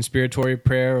it conspiratory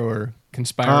prayer or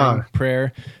conspiring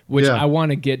prayer, which I want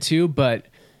to get to, but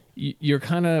we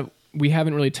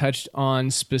haven't really touched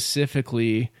on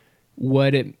specifically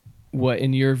what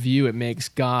in your view it makes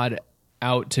God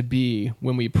out to be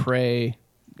when we pray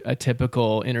a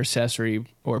typical intercessory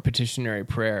or petitionary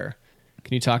prayer.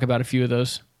 Can you talk about a few of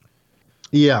those?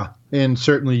 Yeah, and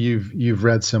certainly you've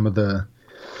read some of the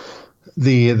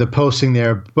posting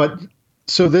there, but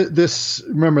so this,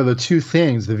 remember the two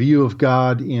things: the view of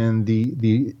God and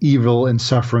the evil and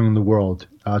suffering in the world.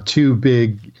 Two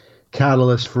big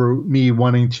catalysts for me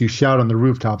wanting to shout on the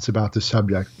rooftops about this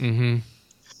subject. Mm-hmm.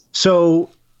 So,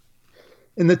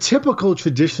 in the typical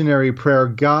traditionary prayer,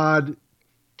 God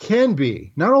can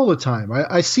be, not all the time.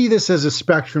 I see this as a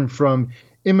spectrum from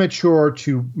immature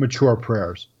to mature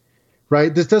prayers.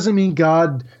 Right? This doesn't mean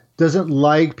God doesn't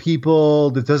like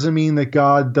people. That doesn't mean that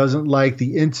God doesn't like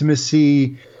the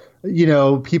intimacy. You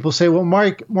know, people say, well,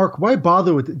 Mark, why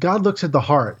bother with it? God looks at the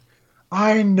heart.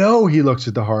 I know he looks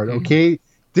at the heart, okay?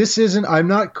 Yes,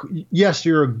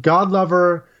 you're a God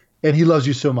lover and he loves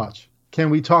you so much. Can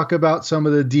we talk about some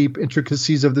of the deep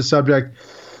intricacies of the subject?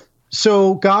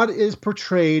 So God is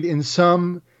portrayed in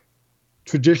some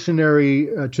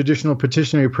traditional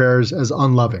petitionary prayers as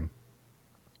unloving.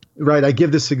 Right, I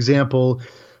give this example: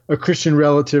 a Christian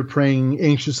relative praying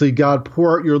anxiously, God,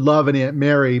 pour out your love on Aunt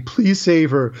Mary. Please save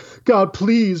her. God,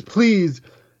 please, please.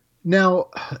 Now,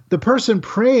 the person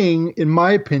praying, in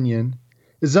my opinion,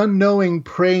 is unknowingly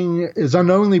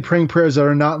praying prayers that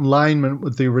are not in alignment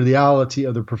with the reality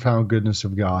of the profound goodness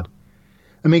of God.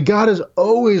 I mean, God has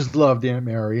always loved Aunt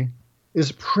Mary,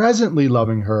 is presently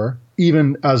loving her,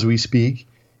 even as we speak,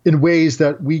 in ways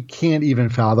that we can't even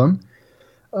fathom.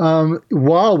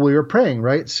 While we were praying,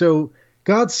 right? So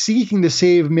God's seeking to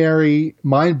save Mary,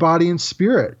 mind, body, and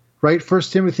spirit, right? 1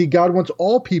 Timothy, God wants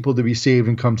all people to be saved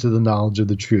and come to the knowledge of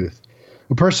the truth.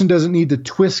 A person doesn't need to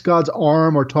twist God's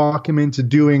arm or talk him into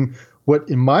doing what,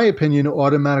 in my opinion,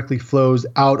 automatically flows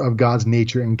out of God's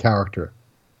nature and character.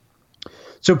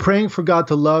 So praying for God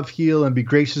to love, heal, and be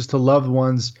gracious to loved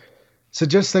ones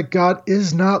suggests that God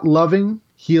is not loving,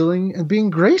 healing, and being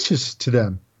gracious to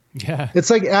them. Yeah. It's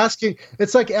like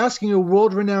asking a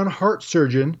world-renowned heart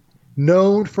surgeon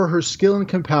known for her skill and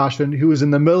compassion, who is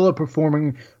in the middle of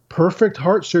performing perfect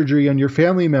heart surgery on your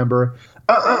family member,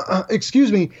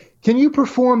 excuse me, can you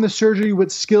perform the surgery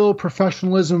with skill,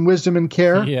 professionalism, wisdom, and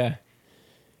care? Yeah.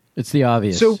 It's the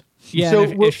obvious. So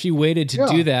if she waited to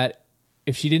do that,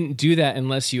 if she didn't do that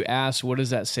unless you asked, what does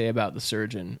that say about the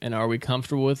surgeon? And are we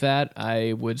comfortable with that?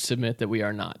 I would submit that we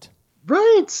are not.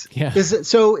 Right. Yeah. Is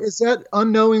that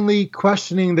unknowingly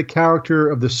questioning the character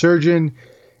of the surgeon?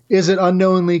 Is it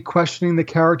unknowingly questioning the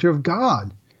character of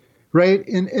God? Right.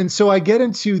 And so I get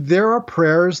into, there are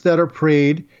prayers that are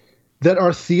prayed that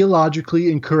are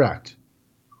theologically incorrect.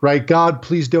 Right. God,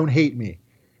 please don't hate me.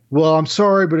 Well, I'm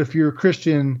sorry, but if you're a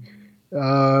Christian,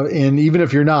 and even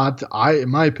if you're not, in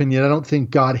my opinion, I don't think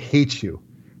God hates you.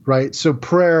 Right. So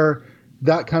prayer,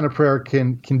 that kind of prayer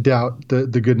can doubt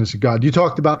the goodness of God. You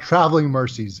talked about traveling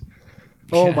mercies.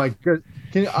 Oh my God.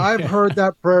 I've heard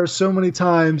that prayer so many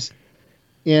times.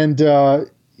 And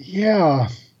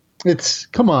it's,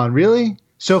 come on, really?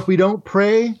 So if we don't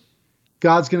pray,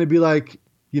 God's going to be like,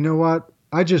 you know what?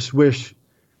 I just wish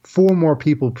 4 more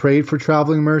people prayed for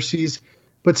traveling mercies.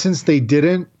 But since they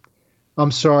didn't,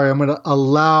 I'm sorry, I'm going to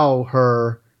allow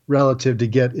her relative to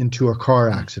get into a car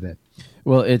accident.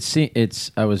 Well,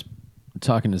 I was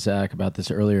talking to Zach about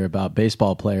this earlier, about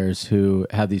baseball players who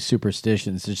have these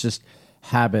superstitions. It's just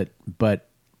habit, but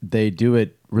they do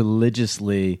it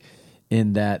religiously,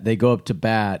 in that they go up to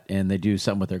bat and they do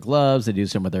something with their gloves, they do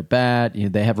something with their bat,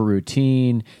 they have a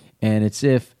routine, and it's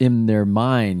if in their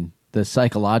mind, the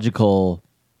psychological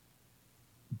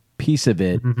piece of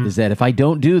it is that if I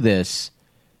don't do this,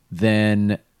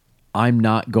 then I'm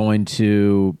not going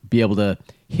to be able to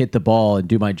hit the ball and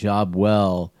do my job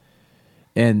well.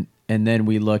 And then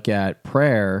we look at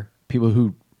prayer, people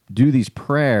who do these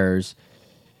prayers,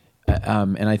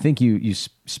 and I think you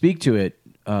speak to it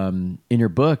in your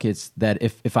book. It's that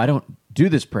if I don't do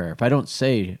this prayer, if I don't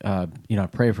say,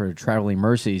 pray for traveling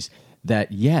mercies,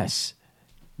 that yes,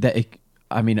 that it,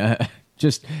 I mean,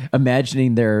 just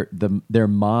imagining their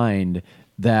mind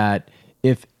that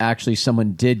if actually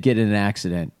someone did get in an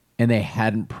accident and they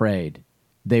hadn't prayed,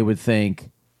 they would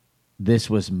think this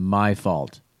was my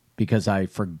fault because I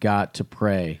forgot to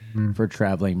pray for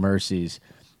traveling mercies.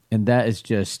 And that is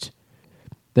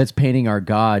that's painting our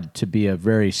God to be a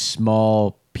very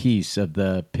small piece of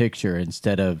the picture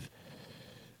instead of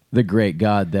the great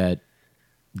God that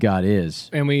God is.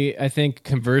 And I think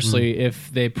conversely,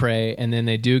 if they pray and then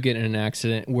they do get in an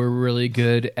accident, we're really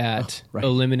good at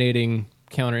eliminating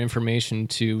counter information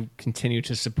to continue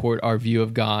to support our view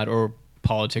of God or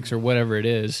politics or whatever it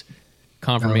is,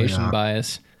 confirmation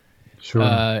bias.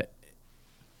 Sure.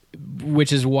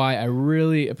 Which is why I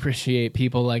really appreciate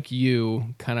people like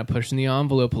you kind of pushing the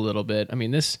envelope a little bit. I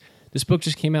mean, this book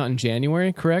just came out in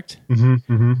January, correct?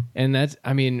 And that's,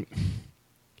 I mean,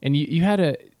 and you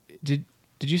had did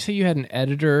you say you had an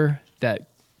editor that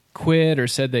quit or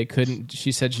said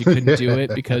she said she couldn't do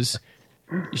it because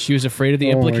she was afraid of the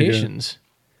implications?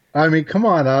 I mean, come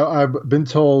on. I've been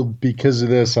told because of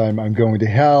this, I'm going to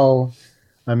hell.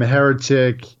 I'm a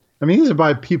heretic. I mean, these are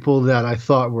by people that I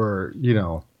thought were,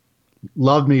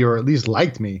 loved me or at least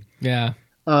liked me. Yeah.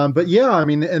 But yeah, I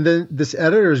mean, and then this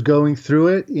editor is going through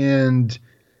it and,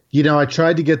 I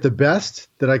tried to get the best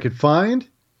that I could find.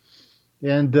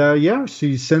 And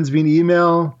she sends me an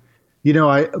email.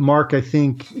 Mark, I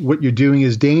think what you're doing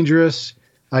is dangerous.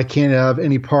 I can't have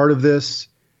any part of this.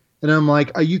 And I'm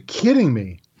like, are you kidding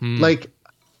me? Like,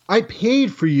 I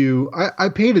paid for you. I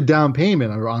paid a down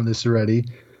payment on this already.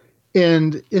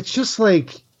 And it's just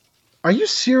like, are you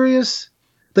serious?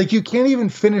 Like, you can't even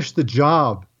finish the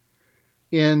job.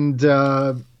 And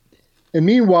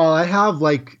meanwhile, I have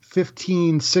like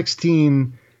 15,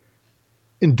 16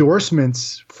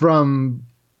 endorsements from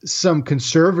some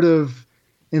conservative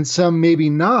and some maybe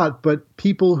not, but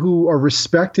people who are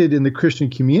respected in the Christian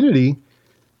community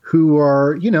who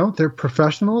are, they're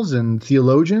professionals and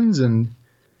theologians,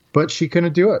 but she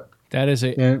couldn't do it. That's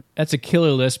a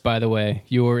killer list, by the way,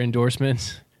 your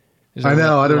endorsements. I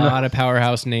know. I don't know. A lot of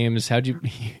powerhouse names.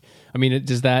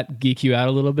 Does that geek you out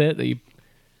a little bit?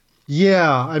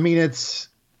 Yeah. I mean,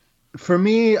 for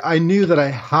me, I knew that I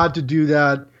had to do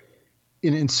that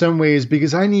in some ways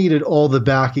because I needed all the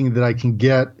backing that I can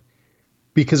get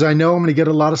because I know I'm going to get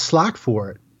a lot of slack for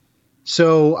it.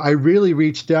 So I really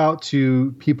reached out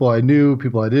to people I knew,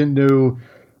 people I didn't know.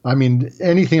 I mean,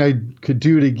 anything I could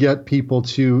do to get people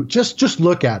to just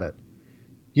look at it.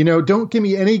 Don't give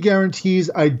me any guarantees.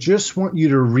 I just want you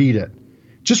to read it.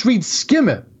 Just skim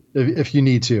it if you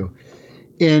need to.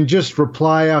 And just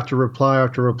reply after reply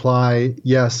after reply.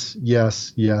 Yes,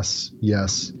 yes, yes,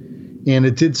 yes. And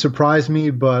it did surprise me,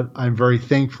 but I'm very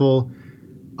thankful.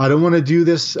 I don't want to do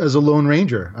this as a Lone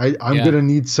Ranger. I'm going to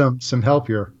need some help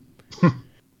here.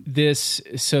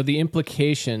 So the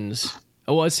implications,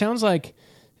 well, it sounds like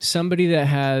somebody that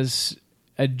has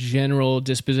a general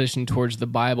disposition towards the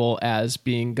Bible as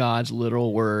being God's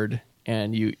literal word,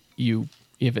 and you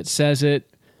if it says it,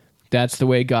 that's the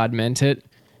way God meant it.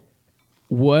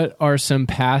 What are some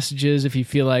passages, if you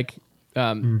feel like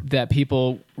that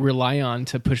people rely on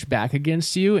to push back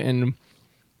against you, and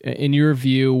in your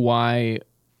view, why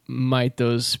might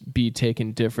those be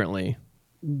taken differently?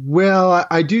 Well,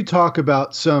 I do talk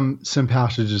about some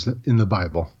passages in the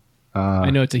Bible. I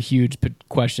know it's a huge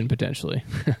question potentially.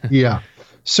 Yeah.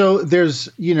 So there's,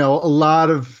 a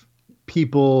lot of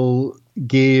people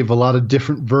gave a lot of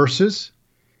different verses.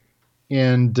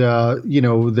 And,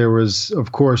 there was,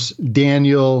 of course,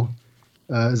 Daniel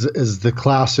as the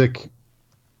classic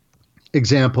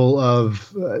example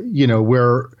of,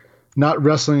 we're not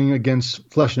wrestling against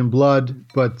flesh and blood,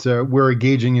 but we're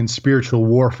engaging in spiritual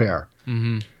warfare.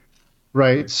 Mm-hmm.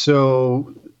 Right.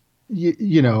 So,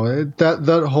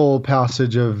 that whole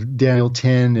passage of Daniel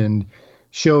 10 and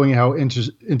showing how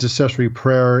intercessory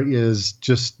prayer is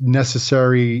just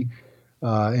necessary,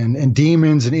 and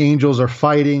demons and angels are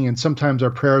fighting, and sometimes our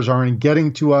prayers aren't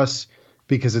getting to us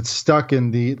because it's stuck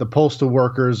in the postal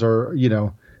workers or,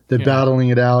 they're battling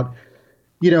it out.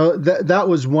 That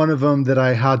was one of them that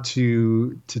I had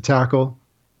to tackle.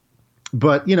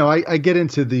 But, I get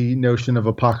into the notion of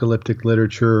apocalyptic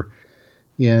literature,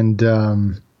 and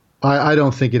I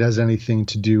don't think it has anything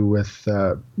to do with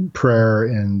prayer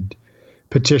and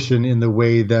petition in the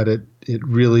way that it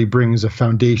really brings a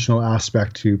foundational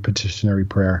aspect to petitionary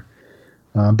prayer.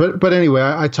 But anyway,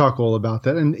 I talk all about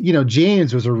that. And,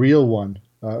 James was a real one,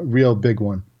 real big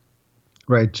one,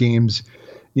 right? James,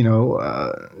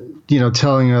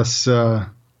 telling us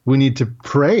we need to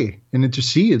pray and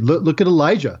intercede. Look at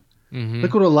Elijah. Mm-hmm.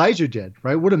 Look what Elijah did,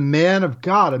 right? What a man of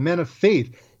God, a man of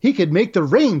faith. he could make the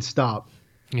rain stop.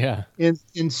 Yeah.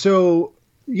 And so,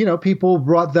 people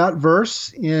brought that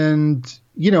verse, and,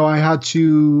 I had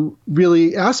to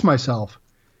really ask myself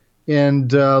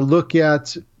and look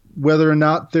at whether or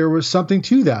not there was something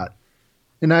to that.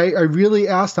 And I really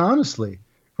asked honestly,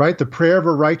 right? The prayer of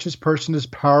a righteous person is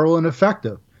powerful and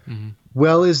effective. Mm-hmm.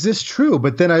 Well, is this true?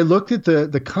 But then I looked at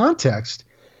the context,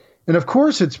 and of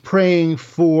course it's praying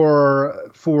for,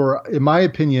 in my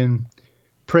opinion,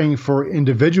 praying for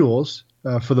individuals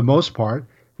for the most part,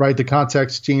 right? The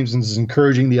context, James is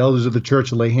encouraging the elders of the church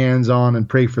to lay hands on and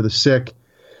pray for the sick.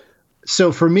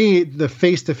 So for me, the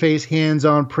face-to-face,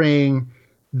 hands-on praying,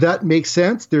 that makes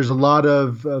sense. There's a lot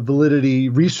of validity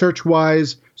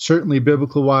research-wise, certainly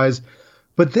biblical-wise.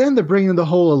 But then to bring in the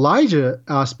whole Elijah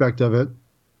aspect of it,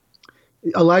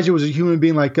 Elijah was a human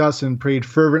being like us and prayed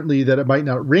fervently that it might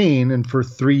not rain. And for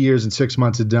 3 years and 6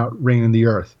 months, it did not rain in the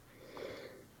earth.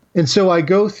 And so I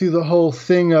go through the whole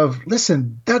thing of,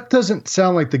 listen, that doesn't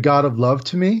sound like the God of love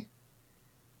to me.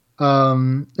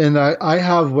 And I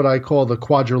have what I call the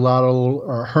quadrilateral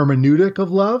or hermeneutic of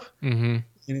love. Mm-hmm.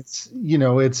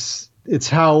 And it's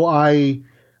how I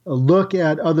look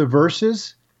at other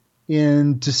verses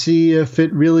and to see if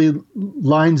it really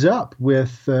lines up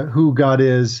with who God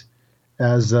is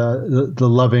as the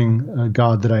loving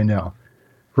God that I know,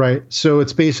 right? So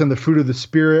it's based on the fruit of the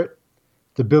Spirit,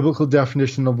 the biblical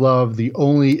definition of love, the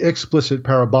only explicit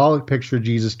parabolic picture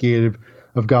Jesus gave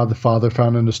of God the Father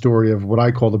found in the story of what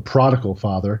I call the prodigal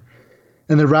father,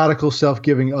 and the radical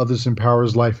self-giving others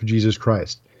empowers life of Jesus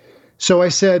Christ. So I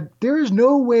said, there is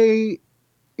no way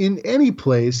in any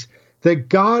place that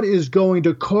God is going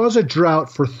to cause a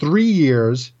drought for 3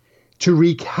 years to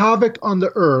wreak havoc on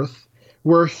the earth,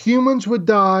 where humans would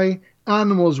die,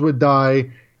 animals would die, a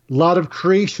lot of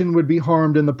creation would be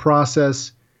harmed in the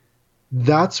process.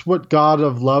 That's what God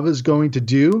of love is going to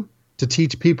do, to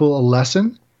teach people a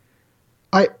lesson.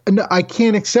 I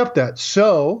can't accept that.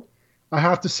 So I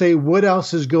have to say, what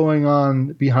else is going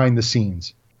on behind the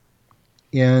scenes?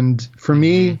 And for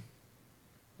me,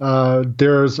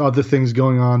 there's other things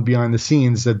going on behind the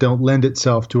scenes that don't lend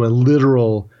itself to a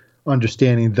literal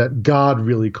understanding that God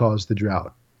really caused the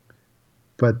drought.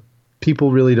 But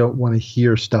people really don't want to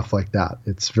hear stuff like that.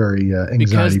 It's very anxiety.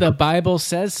 Because the Bible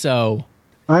says so.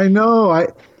 I know.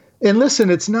 And listen,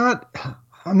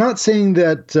 I'm not saying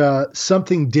that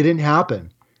something didn't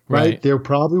happen, right? There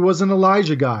probably was an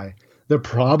Elijah guy. There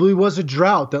probably was a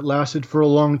drought that lasted for a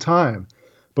long time.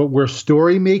 But we're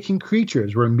story-making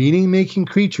creatures. We're meaning-making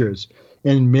creatures.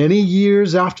 And many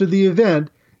years after the event,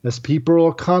 as people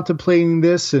are contemplating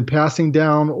this and passing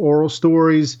down oral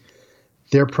stories,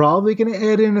 they're probably going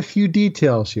to add in a few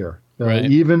details here,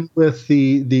 even with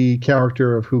the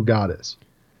character of who God is.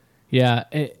 Yeah,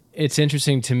 it's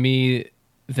interesting to me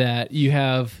that you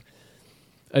have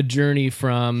a journey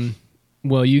from,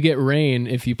 well, you get rain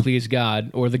if you please God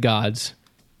or the gods,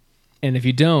 and if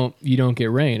you don't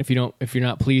get rain if you're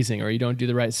not pleasing or you don't do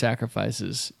the right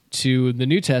sacrifices, to the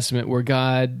New Testament where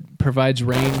God provides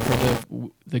rain for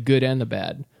the good and the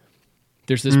bad.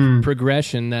 There's this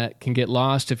progression that can get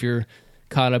lost if you're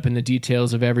caught up in the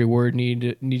details of every word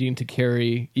needing to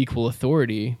carry equal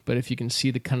authority. But if you can see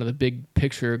the big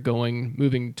picture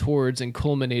moving towards and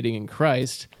culminating in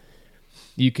Christ,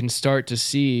 you can start to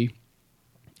see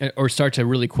or start to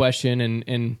really question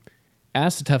and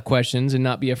ask the tough questions and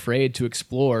not be afraid to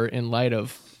explore in light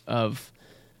of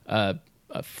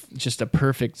just a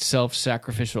perfect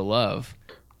self-sacrificial love.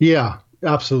 Yeah,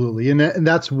 absolutely. And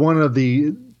that's one of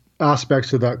the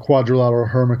aspects of that quadrilateral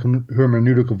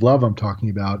hermeneutic of love I'm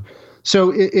talking about.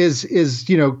 So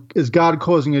is God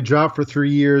causing a drought for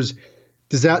 3 years?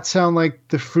 Does that sound like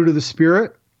the fruit of the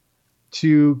Spirit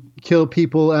to kill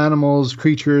people, animals,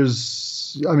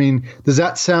 creatures? I mean, does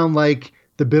that sound like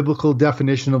the biblical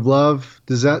definition of love?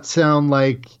 Does that sound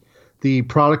like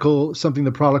something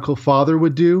the prodigal father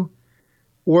would do?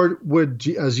 Or would,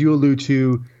 as you allude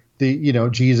to,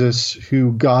 Jesus,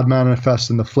 who God manifests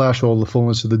in the flesh, all the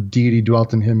fullness of the deity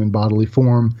dwelt in him in bodily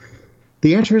form?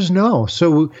 The answer is no.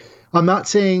 So I'm not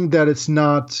saying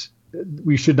that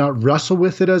we should not wrestle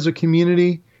with it as a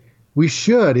community. We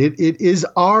should. It is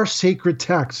our sacred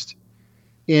text.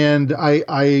 And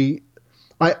I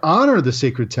honor the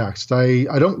sacred text. I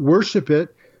don't worship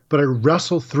it, but I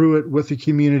wrestle through it with the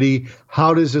community.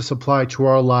 How does this apply to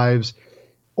our lives?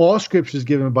 All scripture is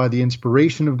given by the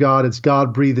inspiration of God. It's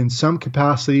God breathed in some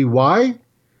capacity. Why?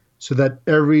 So that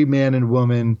every man and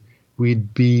woman,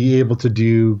 we'd be able to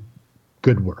do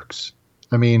good works.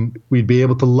 I mean, we'd be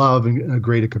able to love in a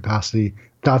greater capacity.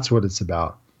 That's what it's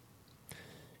about.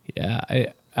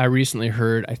 Yeah, I recently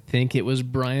heard, I think it was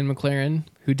Brian McLaren,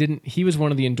 he was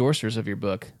one of the endorsers of your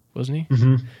book, wasn't he?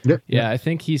 Mm-hmm. Yep. Yeah, I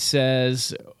think he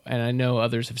says, and I know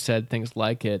others have said things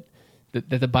like it, that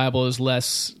the Bible is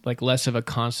less of a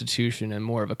constitution and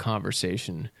more of a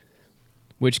conversation,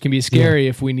 which can be scary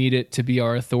if we need it to be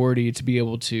our authority to be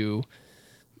able to,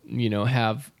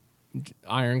 have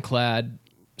ironclad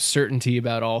certainty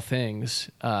about all things.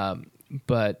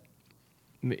 But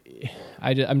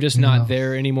I'm just not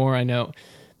there anymore. I know,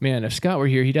 man, if Scott were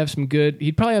here,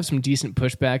 he'd probably have some decent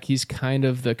pushback. He's kind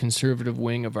of the conservative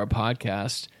wing of our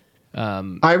podcast.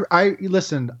 I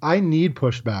listen, I need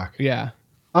pushback. Yeah.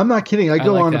 I'm not kidding. I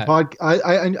go on that.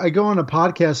 I go on a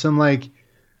podcast. I'm like,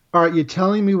 all right, you're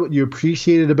telling me what you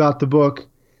appreciated about the book.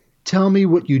 Tell me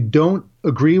what you don't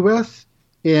agree with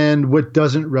and what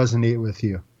doesn't resonate with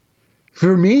you.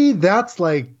 For me, that's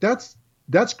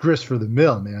grist for the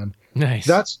mill, man.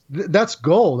 Nice. That's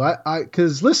gold.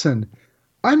 Because listen,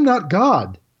 I'm not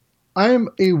God. I am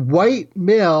a white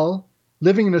male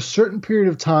living in a certain period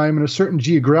of time in a certain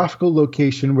geographical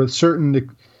location with certain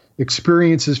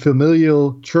experiences,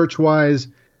 familial, church-wise.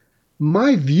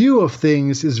 My view of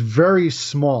things is very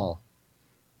small.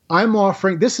 I'm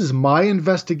offering, this is my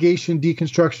investigation,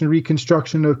 deconstruction,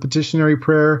 reconstruction of petitionary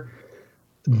prayer.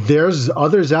 There's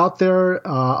others out there.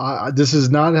 This does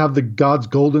not have the God's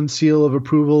golden seal of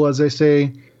approval, as I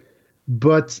say,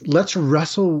 but let's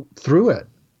wrestle through it.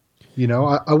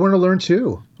 I want to learn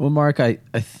too. Well, Mark, I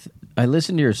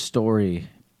listened to your story,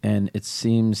 and it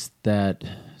seems that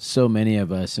so many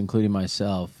of us, including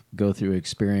myself, go through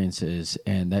experiences,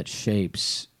 and that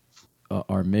shapes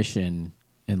our mission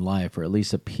in life, or at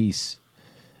least a piece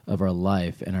of our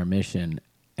life and our mission.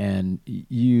 And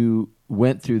you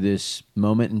went through this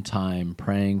moment in time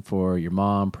praying for your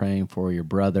mom, praying for your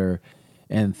brother,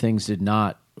 and things did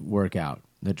not work out.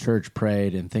 The church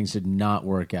prayed, and things did not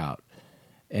work out,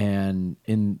 and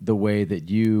in the way that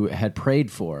you had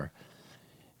prayed for.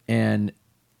 And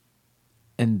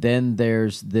then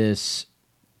there's this.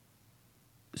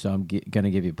 So I'm going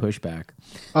to give you pushback.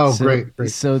 Oh, great.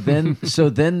 So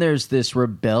then there's this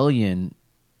rebellion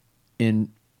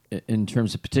in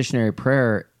terms of petitionary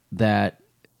prayer that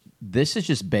this is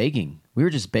just begging. We were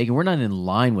just begging. We're not in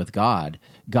line with God.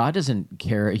 God doesn't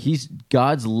care.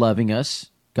 God's loving us.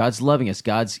 God's loving us.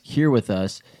 God's here with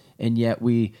us, and yet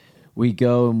we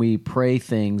go and we pray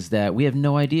things that we have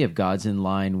no idea if God's in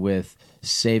line with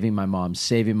saving my mom,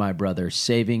 saving my brother,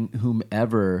 saving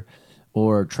whomever,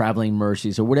 or traveling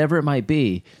mercies, or whatever it might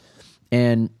be.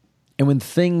 And when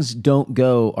things don't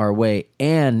go our way,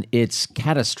 and it's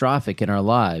catastrophic in our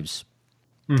lives,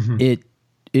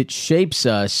 it shapes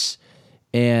us,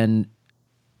 and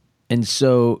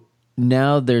so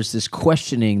now there's this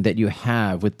questioning that you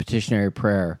have with petitionary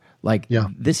prayer. Like,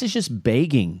 this is just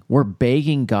begging. We're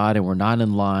begging God, and we're not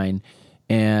in line.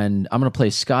 And I'm going to play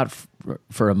Scott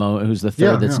for a moment, who's the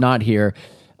third that's not here.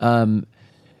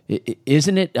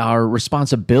 Isn't it our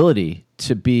responsibility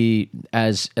to be,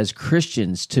 as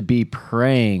Christians, to be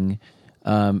praying,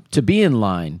 to be in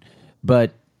line,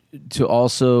 but to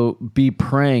also be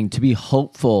praying, to be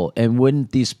hopeful? And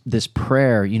wouldn't this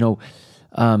prayer, heal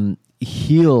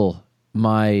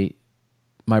my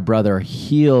brother,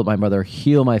 heal my mother,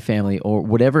 heal my family, or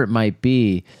whatever it might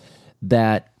be,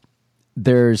 that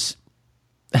there's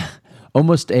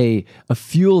almost a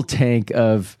fuel tank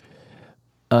of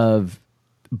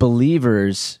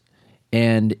believers,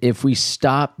 and if we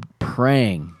stop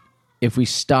praying, if we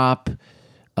stop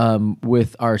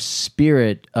with our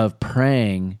spirit of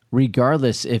praying,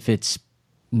 regardless if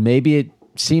maybe it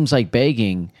seems like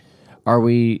begging, are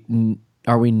we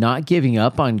not giving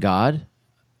up on God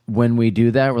when we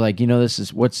do that? We're like, this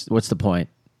is what's the point?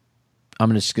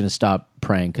 I'm just going to stop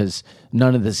praying because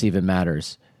none of this even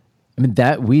matters. I mean,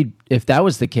 if that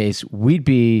was the case, we'd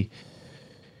be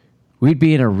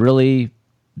in a really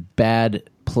bad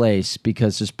place,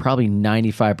 because there's probably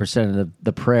 95% of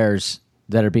the prayers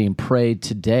that are being prayed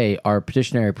today are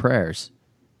petitionary prayers.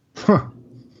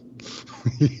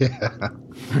 Yeah.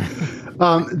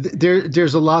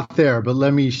 There's a lot there, but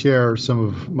let me share some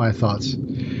of my thoughts.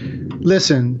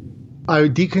 Listen, I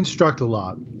deconstruct a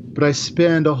lot, but I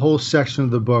spend a whole section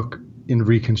of the book in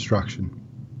reconstruction.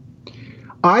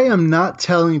 I am not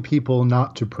telling people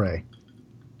not to pray.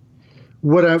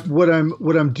 What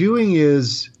I'm doing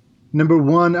is, number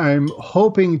one, I'm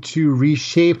hoping to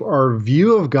reshape our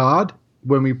view of God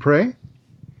when we pray.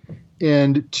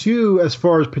 And two, as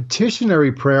far as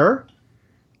petitionary prayer,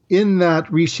 in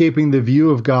that reshaping the view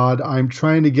of God, I'm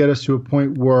trying to get us to a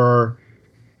point where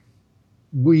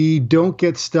we don't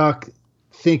get stuck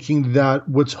thinking that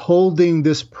what's holding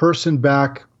this person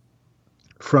back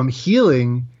from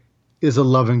healing is a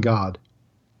loving God.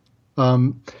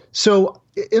 So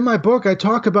in my book, I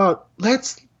talk about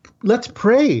let's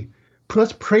pray.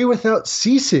 Let's pray without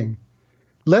ceasing.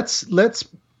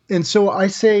 And so I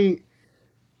say,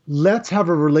 let's have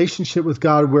a relationship with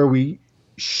God where we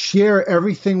share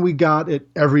everything we got at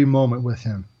every moment with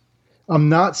him. I'm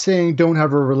not saying don't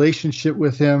have a relationship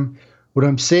with him. What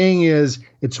I'm saying is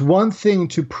it's one thing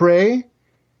to pray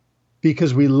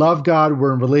because we love God,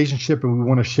 we're in relationship, and we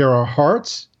want to share our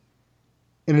hearts.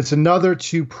 And it's another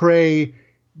to pray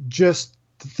just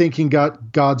thinking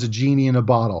God's a genie in a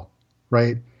bottle,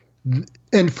 right?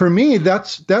 And for me,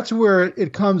 that's where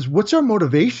it comes. What's our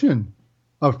motivation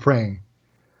of praying?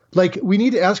 Like, we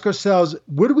need to ask ourselves,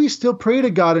 would we still pray to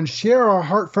God and share our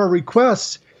heartfelt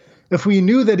requests if we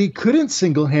knew that he couldn't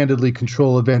single-handedly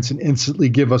control events and instantly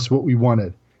give us what we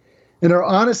wanted? And our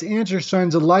honest answer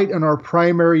shines a light on our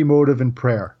primary motive in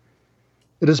prayer.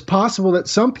 It is possible that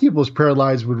some people's prayer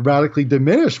lives would radically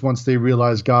diminish once they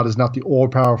realize God is not the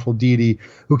all-powerful deity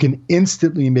who can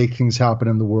instantly make things happen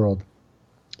in the world.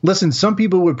 Listen, some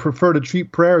people would prefer to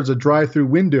treat prayer as a drive-through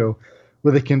window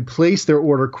where they can place their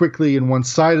order quickly and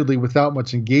one-sidedly without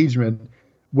much engagement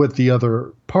with the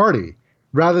other party,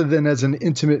 rather than as an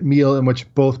intimate meal in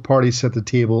which both parties set the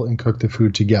table and cook the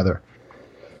food together.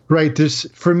 Right?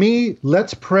 For me,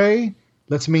 let's pray.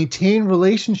 Let's maintain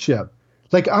relationship.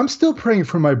 Like, I'm still praying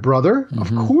for my brother,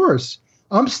 of course.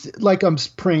 I'm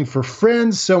praying for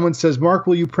friends. Someone says, Mark,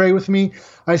 will you pray with me?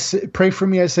 Pray for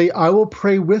me. I say, I will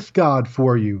pray with God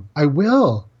for you. I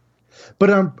will. But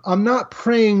I'm not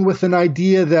praying with an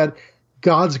idea that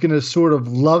God's going to sort of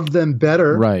love them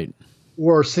better. Right.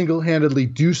 Or single-handedly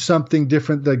do something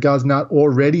different that God's not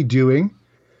already doing.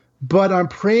 But I'm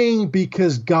praying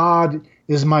because God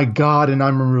is my God and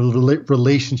I'm in a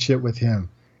relationship with him.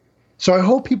 So I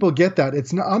hope people get that.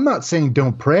 I'm not saying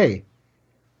don't pray.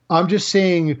 I'm just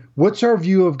saying, what's our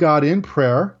view of God in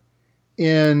prayer?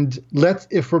 And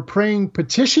if we're praying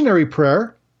petitionary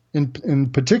prayer in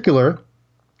particular,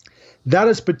 that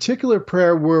is particular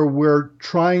prayer where we're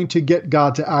trying to get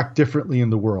God to act differently in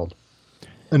the world.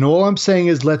 And all I'm saying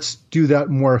is let's do that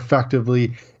more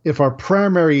effectively if our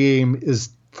primary aim is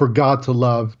for God to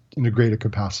love in a greater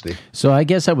capacity. So I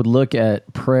guess I would look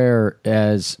at prayer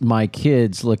as my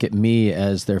kids look at me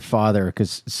as their father,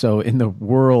 so in the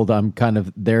world I'm kind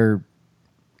of their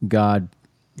God.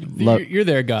 You're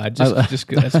their God. Just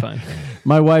that's fine.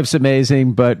 My wife's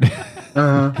amazing, but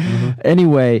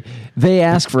anyway, they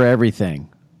ask for everything.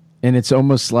 And it's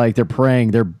almost like they're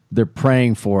praying. They're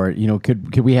praying for it. You know,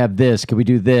 could we have this? Could we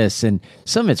do this? And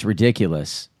some of it's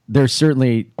ridiculous. They're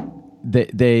certainly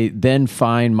they then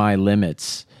find my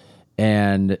limits,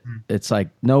 and it's like,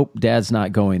 nope, Dad's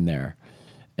not going there,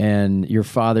 and your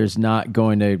father's not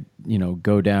going to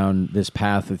go down this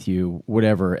path with you.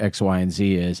 Whatever X, Y, and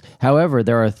Z is. However,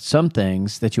 there are some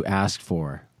things that you ask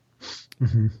for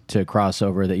to cross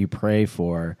over, that you pray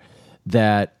for,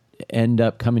 that end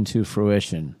up coming to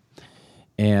fruition.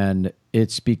 And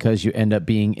it's because you end up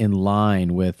being in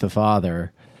line with the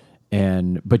Father,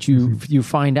 but you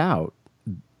find out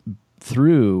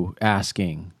through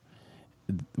asking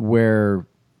where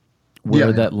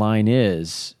that line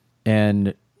is.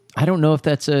 And I don't know if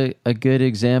that's a good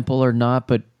example or not,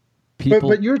 but people.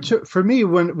 But for me,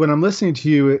 when I'm listening to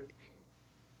you,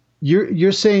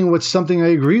 you're saying what's something I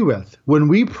agree with. When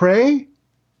we pray,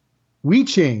 we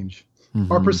change.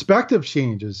 Our perspective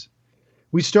changes.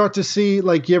 We start to see,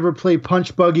 like, you ever play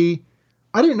Punch Buggy?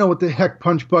 I didn't know what the heck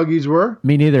Punch Buggies were.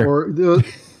 Me neither.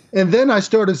 And then I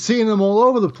started seeing them all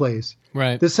over the place.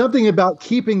 Right. There's something about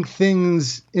keeping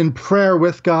things in prayer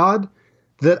with God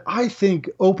that I think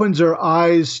opens our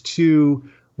eyes to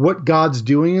what God's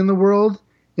doing in the world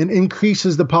and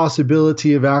increases the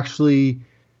possibility of actually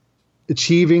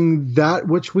achieving that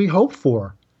which we hope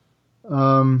for.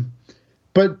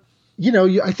 But,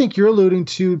 I think you're alluding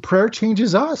to prayer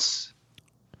changes us.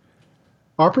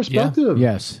 Our perspective.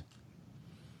 Yeah. Yes.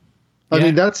 I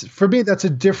mean, that's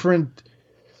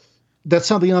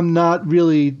something I'm not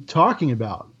really talking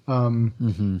about.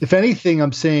 If anything,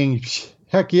 I'm saying,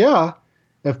 heck yeah,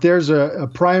 if there's a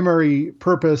primary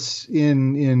purpose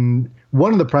in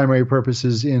one of the primary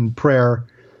purposes in prayer,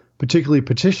 particularly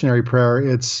petitionary prayer,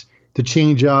 it's to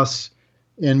change us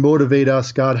and motivate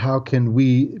us. God, how can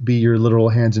we be your literal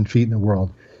hands and feet in the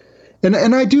world? And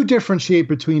I do differentiate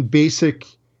between basic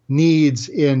needs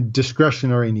and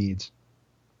discretionary needs.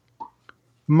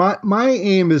 My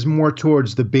aim is more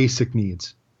towards the basic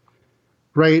needs,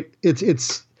 right?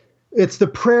 It's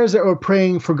the prayers that we're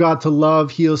praying for God to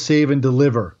love, heal, save, and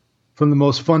deliver from the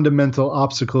most fundamental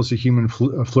obstacles to human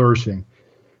flourishing.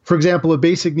 For example, a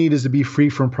basic need is to be free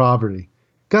from poverty.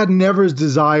 God never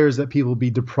desires that people be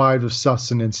deprived of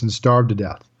sustenance and starve to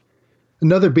death.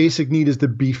 Another basic need is to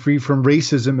be free from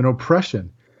racism and oppression.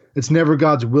 It's never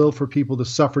God's will for people to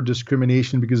suffer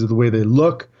discrimination because of the way they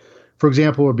look, for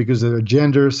example, or because of their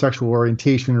gender, sexual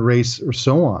orientation, race, or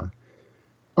so on.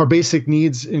 Our basic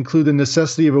needs include the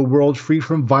necessity of a world free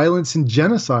from violence and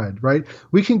genocide, right?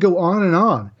 We can go on and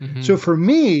on. Mm-hmm. So for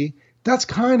me, that's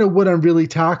kind of what I'm really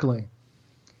tackling.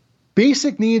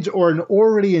 Basic needs are an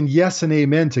already and yes and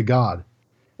amen to God.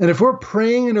 And if we're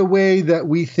praying in a way that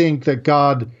we think that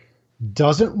God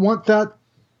doesn't want that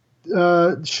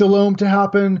shalom to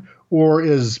happen, or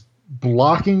is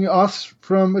blocking us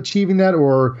from achieving that,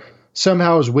 or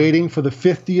somehow is waiting for the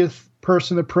 50th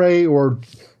person to pray, or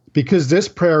because this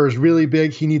prayer is really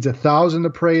big, he needs 1,000 to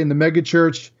pray in the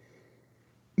megachurch.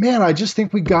 Man, I just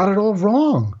think we got it all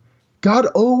wrong. God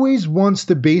always wants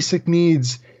the basic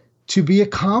needs to be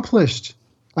accomplished.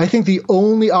 I think the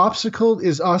only obstacle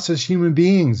is us as human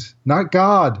beings, not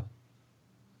God.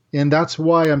 And that's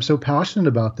why I'm so passionate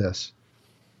about this.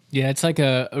 Yeah, it's like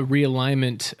a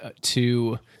realignment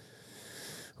to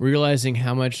realizing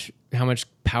how much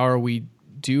power we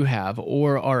do have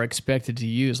or are expected to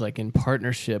use, like in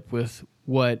partnership with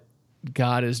what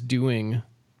God is doing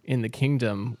in the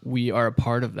kingdom. We are a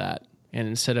part of that. And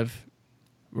instead of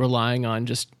relying on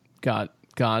just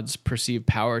God's perceived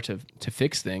power to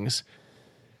fix things,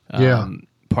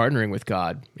 partnering with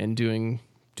God and doing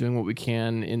what we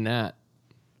can in that.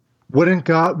 Wouldn't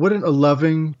a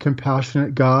loving,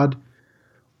 compassionate God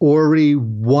already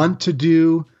want to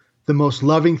do the most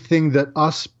loving thing that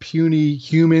us puny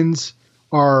humans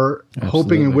are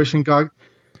hoping and wishing God?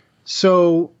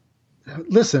 So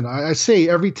listen, I say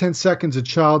every 10 seconds a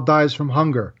child dies from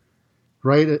hunger,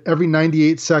 right? Every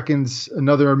 98 seconds,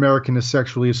 another American is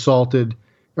sexually assaulted.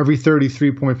 Every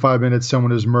 33.5 minutes,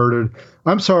 someone is murdered.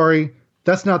 I'm sorry,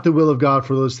 that's not the will of God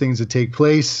for those things to take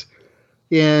place.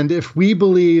 And if we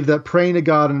believe that praying to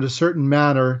God in a certain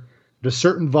manner, at a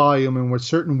certain volume, and with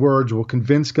certain words will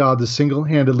convince God to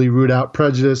single-handedly root out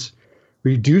prejudice,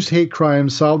 reduce hate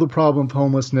crimes, solve the problem of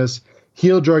homelessness,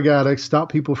 heal drug addicts, stop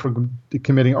people from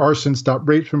committing arson, stop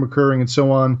rapes from occurring, and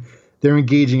so on, they're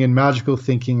engaging in magical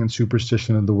thinking and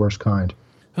superstition of the worst kind.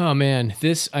 Oh man,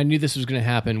 I knew this was going to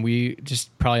happen. We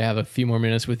just probably have a few more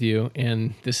minutes with you,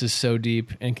 and this is so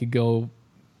deep and could go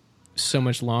so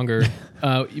much longer.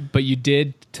 But you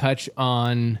did touch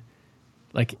on,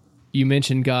 like, you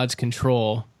mentioned God's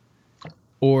control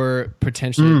or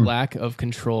potentially lack of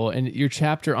control. And your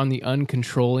chapter on the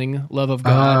uncontrolling love of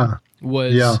God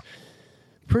was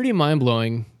pretty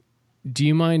mind-blowing. Do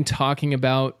you mind talking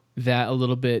about that a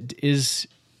little bit? Is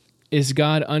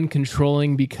God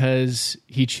uncontrolling because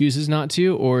he chooses not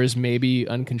to, or is maybe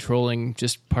uncontrolling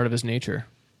just part of his nature?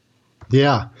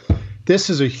 Yeah.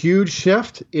 This is a huge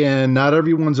shift, and not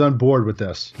everyone's on board with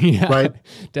this, right?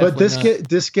 But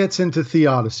this gets into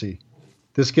theodicy.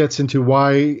 This gets into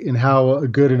why and how a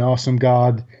good and awesome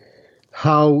God,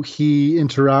 how he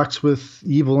interacts with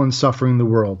evil and suffering in the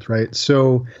world, right?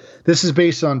 So this is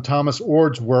based on Thomas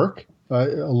Ord's work, a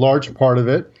large part of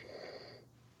it.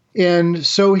 And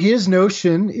so his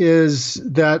notion is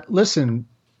that, listen,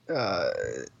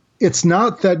 it's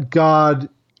not that God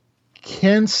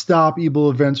can stop evil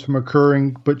events from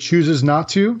occurring but chooses not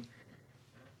to,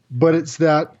 but it's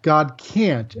that God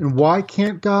can't. And why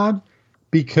can't God?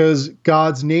 Because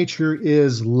God's nature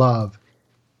is love.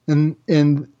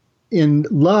 And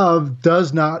love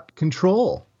does not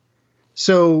control.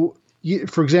 So,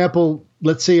 for example,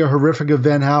 let's say a horrific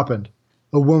event happened.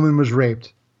 A woman was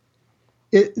raped.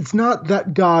 It's not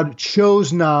that God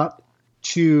chose not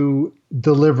to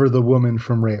deliver the woman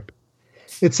from rape.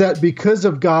 It's that because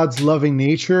of God's loving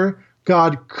nature,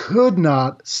 God could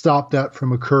not stop that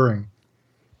from occurring.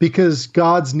 Because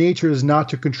God's nature is not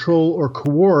to control or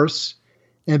coerce,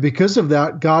 and because of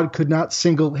that, God could not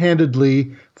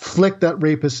single-handedly flick that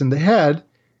rapist in the head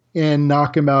and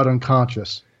knock him out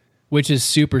unconscious. Which is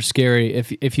super scary.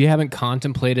 If you haven't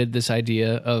contemplated this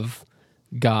idea of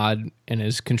God and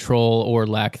his control or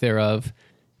lack thereof,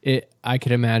 I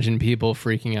could imagine people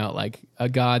freaking out. Like, a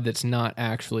God that's not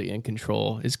actually in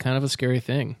control is kind of a scary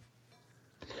thing.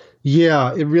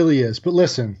 Yeah, it really is. But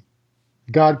listen,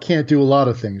 God can't do a lot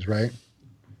of things, right?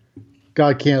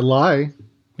 God can't lie.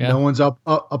 Yeah. No one's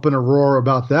up in a roar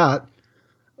about that,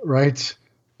 right?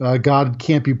 God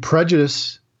can't be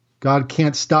prejudiced. God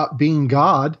can't stop being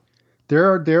God.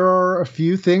 There are a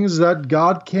few things that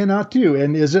God cannot do.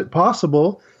 And is it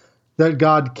possible that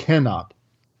God cannot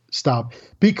stop?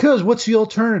 Because what's the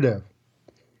alternative?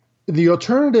 The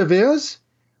alternative is,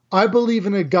 I believe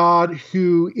in a God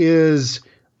who is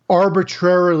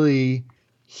arbitrarily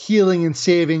healing and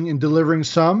saving and delivering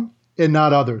some and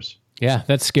not others. Yeah,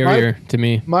 that's scarier to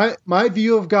me. My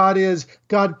view of God is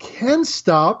God can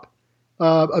stop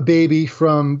a baby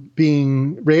from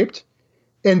being raped,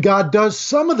 and God does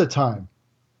some of the time.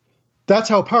 That's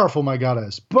how powerful my God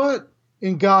is. But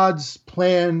in God's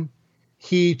plan,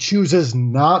 he chooses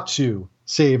not to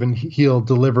save and heal,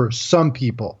 deliver some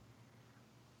people.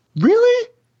 Really?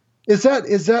 Is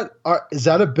that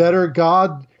a better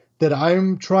God that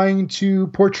I'm trying to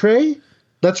portray?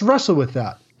 Let's wrestle with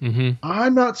that. Mm-hmm.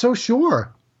 I'm not so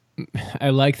sure. I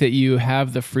like that you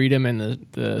have the freedom and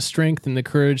the strength and the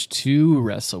courage to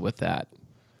wrestle with that,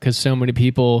 because so many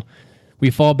people, we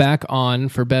fall back on,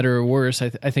 for better or worse, I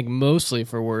think mostly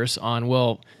for worse, on,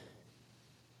 well,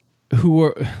 who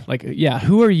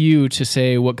are you to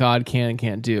say what God can and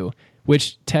can't do?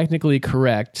 Which, technically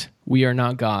correct, we are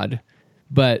not God,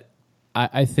 but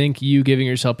I think you giving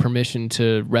yourself permission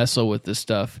to wrestle with this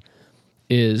stuff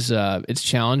is it's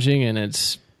challenging, and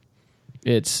it's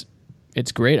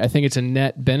great. I think it's a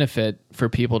net benefit for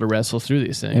people to wrestle through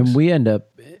these things. And we end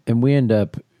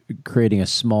up creating a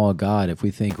small God if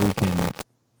we think we can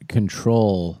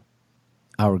control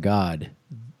our God.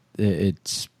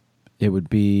 It would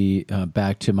be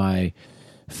back to my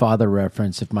father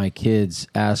reference. If my kids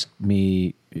asked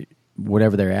me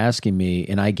whatever they're asking me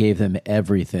and I gave them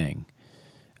everything,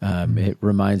 it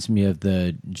reminds me of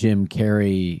the Jim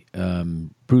Carrey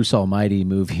Bruce Almighty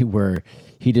movie where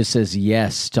he just says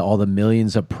yes to all the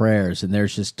millions of prayers, and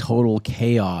there's just total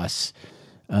chaos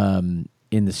in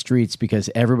the streets because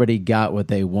everybody got what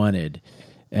they wanted,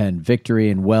 and victory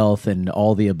and wealth and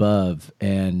all the above.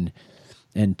 And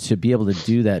to be able to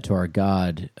do that to our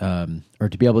God, or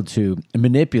to be able to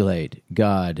manipulate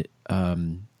God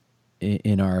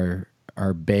in our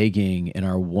begging and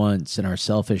our wants and our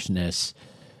selfishness,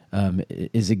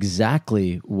 is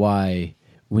exactly why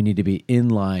we need to be in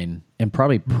line and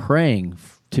probably praying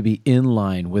to be in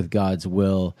line with God's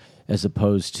will, as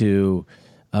opposed to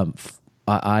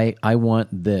I want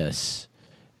this,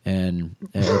 and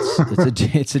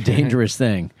it's a dangerous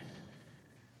thing.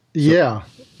 Yeah,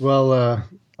 well,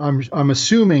 I'm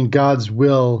assuming God's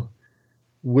will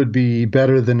would be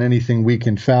better than anything we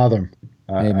can fathom.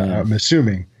 I'm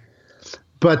assuming.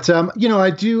 But I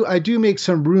do make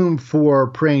some room for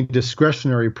praying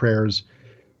discretionary prayers.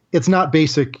 It's not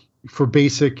basic for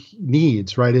basic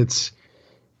needs, right? It's,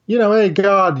 hey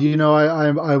God,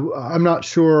 I'm not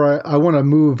sure. I want to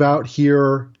move out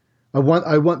here. I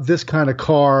want this kind of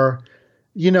car.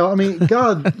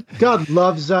 God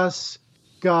loves us.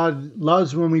 God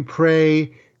loves when we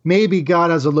pray. Maybe God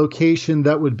has a location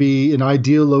that would be an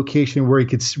ideal location where he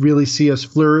could really see us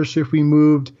flourish if we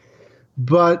moved.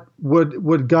 But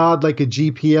would God, like a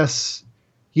GPS,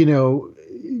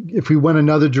 if we went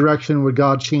another direction, would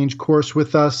God change course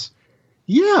with us?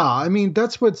 Yeah,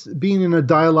 that's what being in a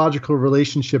dialogical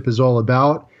relationship is all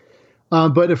about.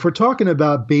 But if we're talking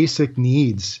about basic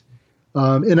needs,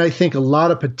 and I think a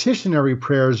lot of petitionary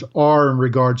prayers are in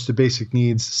regards to basic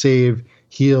needs: save,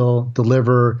 heal,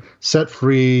 deliver, set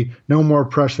free, no more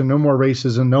oppression, no more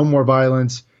racism, no more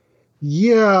violence.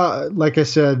 Yeah, like I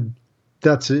said,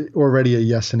 that's already a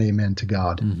yes and amen to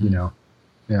God,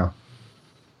 Yeah.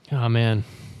 Oh man,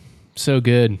 so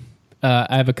good.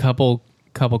 I have a couple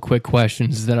quick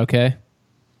questions. Is that okay?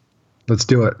 Let's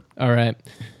do it. All right.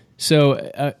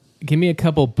 So give me a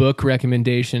couple book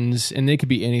recommendations, and they could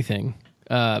be anything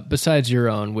besides your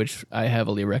own, which I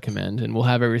heavily recommend, and we'll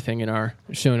have everything in our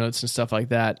show notes and stuff like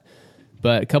that.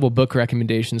 But a couple book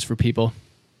recommendations for people.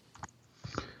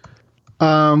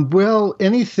 Well,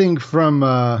 anything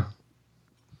from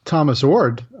Thomas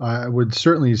Ord, I would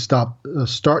certainly start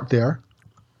there.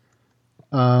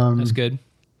 That's good.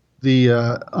 The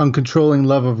Uncontrolling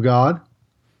Love of God,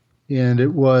 and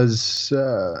it was,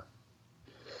 it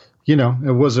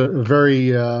was a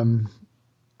very,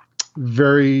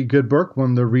 very good book.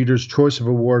 Won the Reader's Choice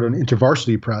Award on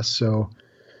InterVarsity Press. So,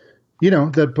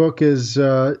 that book is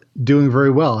doing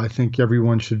very well. I think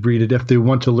everyone should read it if they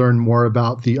want to learn more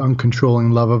about the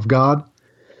uncontrolling love of God.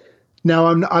 Now,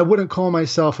 I wouldn't call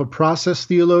myself a process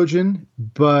theologian,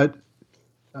 but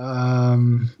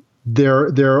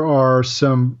there are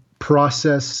some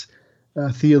process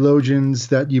theologians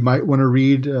that you might want to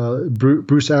read.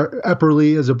 Bruce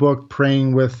Epperly has a book,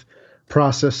 Praying with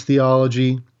Process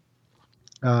Theology.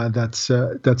 That's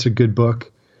a good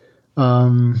book.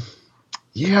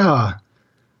 Yeah.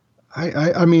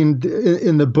 I mean,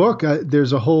 in the book,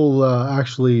 there's a whole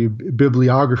actually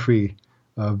bibliography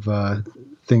of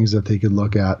things that they could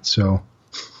look at. So,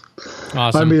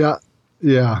 awesome. I mean,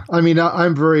 yeah.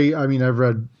 I've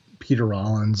read Peter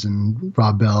Rollins and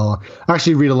Rob Bell. I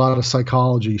actually read a lot of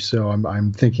psychology, so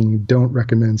I'm thinking don't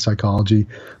recommend psychology.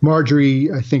 Marjorie,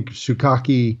 I think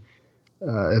Sukaki,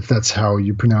 if that's how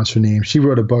you pronounce her name, she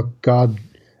wrote a book, God,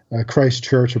 Christ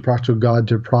Church, A Practical Guide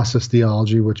to Process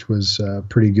Theology, which was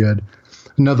pretty good.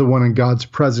 Another one in God's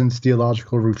Presence,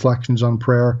 Theological Reflections on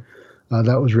Prayer.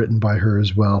 That was written by her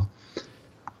as well.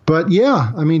 But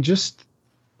yeah, I mean, just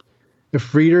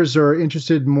if readers are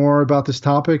interested more about this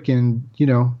topic, and, you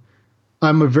know,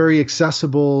 I'm a very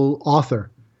accessible author.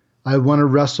 I'm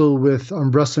wrestling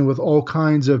with all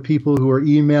kinds of people who are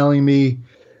emailing me.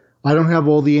 I don't have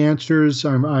all the answers.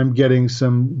 I'm getting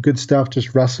some good stuff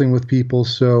just wrestling with people.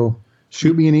 So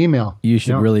shoot me an email. You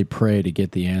should really pray to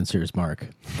get the answers, Mark.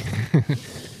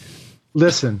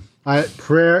 Listen,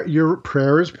 your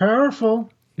prayer is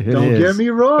powerful. It Don't is. get me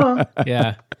wrong.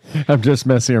 Yeah. I'm just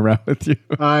messing around with you.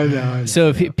 I know. So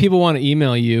if people want to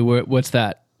email you, what's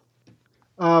that?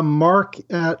 Mark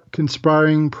at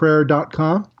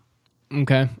conspiringprayer.com.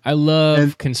 Okay. I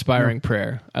love Conspiring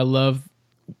Prayer. I love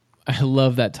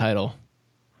that title.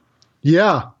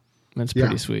 Yeah, That's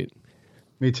pretty sweet.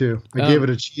 me too. I gave it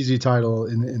a cheesy title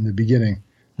in the beginning,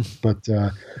 but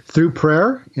through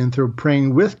prayer and through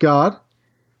praying with God,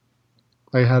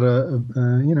 I had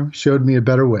showed me a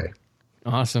better way.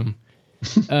 Awesome.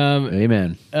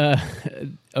 Amen.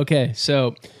 Okay,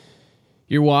 so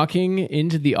you're walking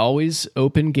into the always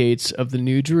open gates of the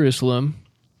New Jerusalem,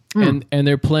 and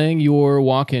they're playing your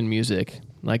walk-in music.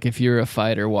 Like if you're a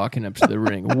fighter walking up to the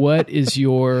ring. What is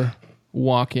your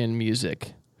walk-in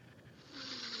music?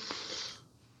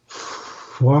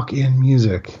 Walk-in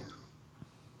music.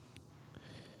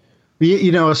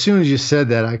 You know, as soon as you said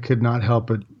that, I could not help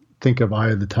but think of Eye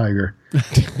of the Tiger.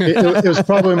 It was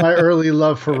probably my early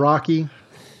love for Rocky,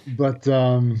 but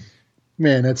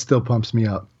man, that still pumps me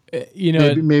up. You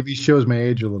know, Maybe shows my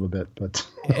age a little bit, but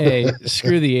hey,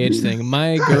 screw the age thing.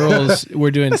 My girls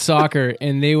were doing soccer,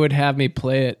 and they would have me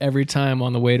play it every time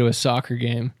on the way to a soccer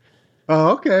game.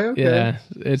 oh, okay. Yeah,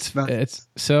 it's got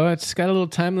a little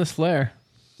timeless flair.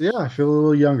 Yeah, I feel a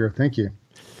little younger. Thank you.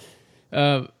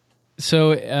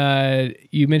 So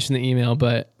you mentioned the email,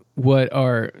 but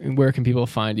where can people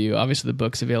find you? Obviously, the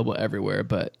book's available everywhere,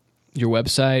 but your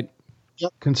website.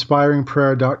 Yep,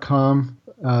 conspiringprayer.com.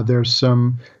 There's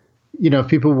some, if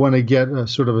people want to get a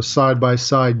sort of a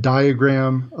side-by-side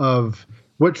diagram of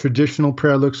what traditional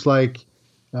prayer looks like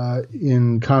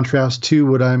in contrast to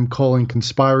what I'm calling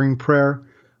conspiring prayer.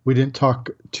 We didn't talk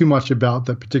too much about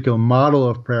the particular model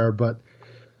of prayer, but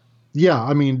yeah,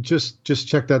 I mean, just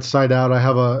check that site out. I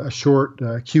have a short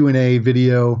Q&A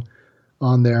video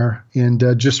on there, and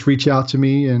just reach out to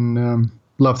me, and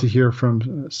love to hear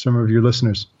from some of your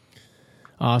listeners.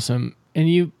 Awesome. And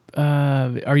you,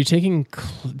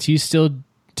 do you still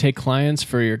take clients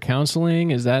for your counseling?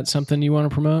 Is that something you want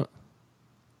to promote?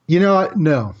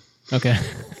 No. Okay.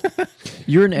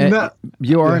 You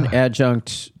are an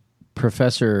adjunct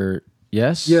professor,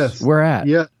 yes? Yes. Where at?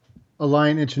 Yeah.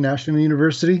 Alliant International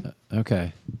University.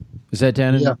 Okay. Is that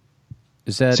down in? Yeah.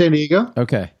 Is that San Diego?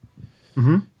 Okay.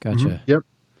 Mm-hmm. Gotcha. Mm-hmm. Yep.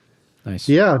 Nice.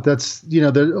 Yeah, that's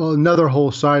another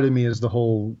whole side of me is the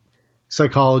whole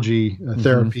psychology,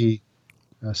 therapy,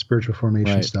 spiritual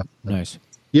formation Right. stuff. Nice.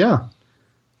 Yeah.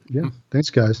 Thanks,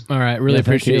 guys. All right. Really Yeah, thank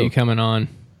appreciate you. you coming on.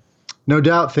 No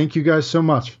doubt. Thank you guys so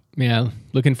much. Yeah.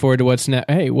 Looking forward to what's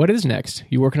next. Hey, what is next?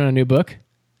 You working on a new book?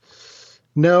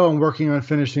 No, I'm working on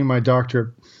finishing my doctorate.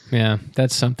 Yeah,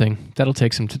 that's something. That'll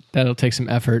take some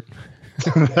effort.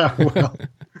 Well,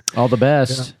 All the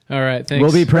best. All right. Thanks.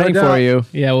 We'll be praying No for doubt. you.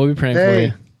 Yeah, we'll be praying for Hey.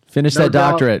 you. Finish No that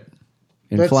doubt. doctorate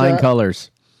in Let's, flying colors.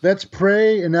 let's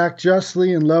pray and act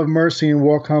justly and love mercy and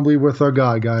walk humbly with our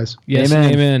God, guys. Yes.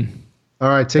 Amen. Amen. All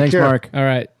right. Take Thanks, care. Mark. All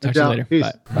right. Talk to you doubt. later.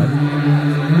 Peace.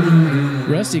 Bye.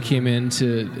 Rusty came in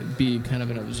to be kind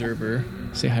of an observer.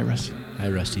 Say hi, Rusty. Hi,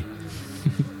 Rusty.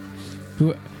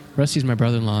 Rusty's my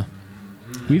brother-in-law.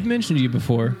 We've mentioned you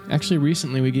before. Actually,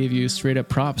 recently we gave you straight up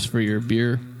props for your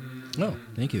beer. Oh,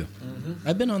 thank you.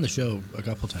 I've been on the show a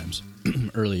couple times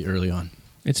early on.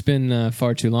 It's been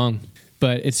far too long,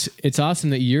 but it's awesome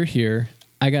that you're here.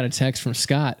 I got a text from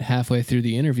Scott halfway through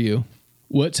the interview.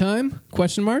 What time?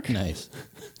 Question mark. Nice.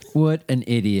 What an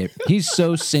idiot. He's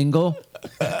so single.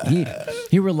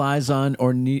 He relies on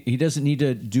he doesn't need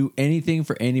to do anything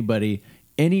for anybody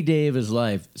any day of his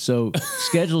life. So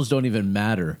schedules don't even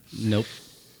matter. Nope.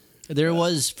 There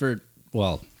was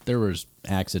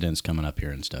accidents coming up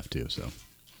here and stuff too. So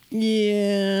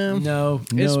Yeah. No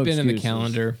It's been in the excuses.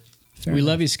 calendar. Fair we enough.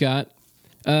 love you, Scott.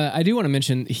 I do want to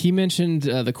mention, he mentioned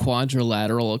the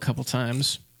quadrilateral a couple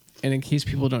times. And in case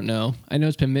people don't know, I know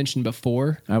it's been mentioned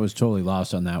before I was totally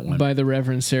lost on that one. by the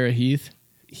Reverend Sarah Heath.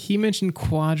 he mentioned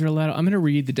quadrilateral. I'm going to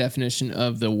read the definition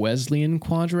of the Wesleyan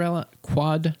quadrilateral.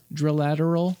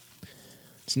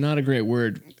 It's not a great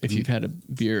word if you've had a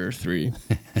beer or three.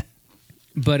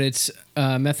 But it's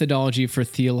a methodology for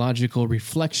theological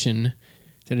reflection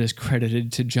that is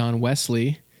credited to John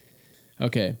Wesley.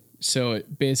 Okay, so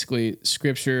basically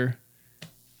scripture,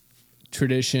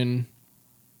 tradition,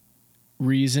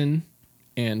 reason,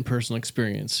 and personal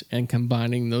experience. And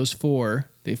combining those four,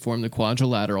 they form the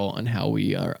quadrilateral on how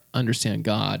we understand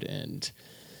God and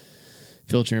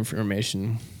filter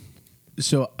information.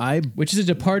 Which is a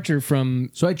departure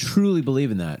from... So I truly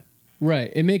believe in that.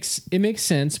 Right. It makes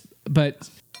sense, but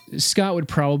Scott would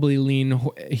probably lean...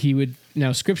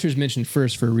 Now, Scripture's mentioned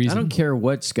first for a reason. I don't care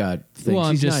what Scott thinks. Well,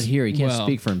 He's not here. He can't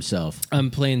speak for himself.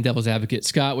 I'm playing devil's advocate.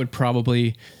 Scott would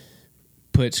probably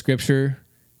put Scripture,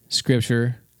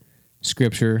 and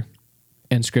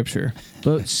Scripture.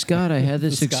 But Scott, I had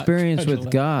this experience with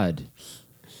God.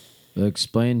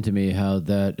 Explain to me how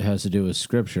that has to do with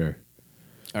Scripture.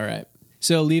 All right.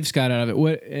 So leave Scott out of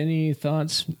it. Any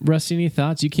thoughts? Rusty, any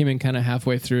thoughts? You came in kind of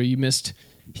halfway through. You missed...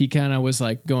 He kind of was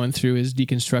like going through his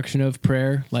deconstruction of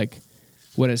prayer, like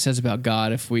what it says about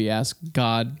God. If we ask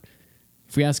God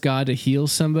to heal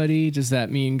somebody, does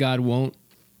that mean God won't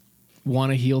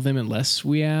want to heal them unless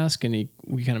we ask? And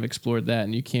we kind of explored that,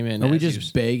 and you came in. Are we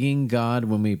just begging God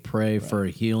when we pray for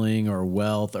healing or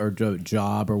wealth or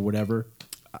job or whatever?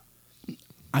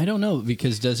 I don't know,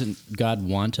 because doesn't God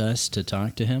want us to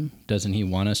talk to him? Doesn't he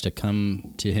want us to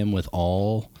come to him with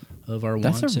all of our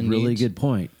wants and needs? That's a really good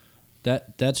point.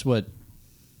 That's what,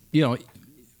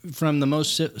 from the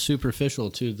most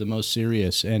superficial to the most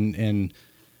serious. And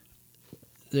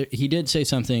he did say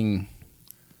something,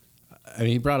 I mean,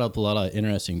 he brought up a lot of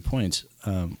interesting points.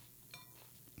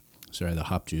 Sorry, the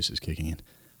hop juice is kicking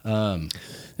in.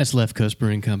 That's Left Coast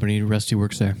Brewing Company. Rusty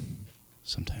works there.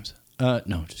 Sometimes.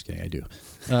 No, just kidding. I do.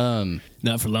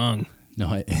 Not for long. No,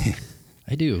 I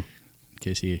do. In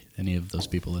case any of those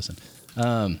people listen.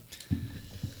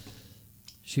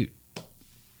 Shoot.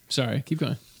 Sorry, keep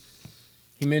going.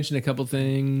 He mentioned a couple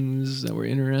things that were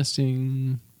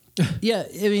interesting. Yeah,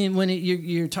 I mean, when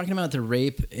you're talking about the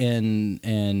rape and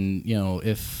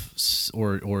if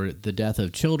or the death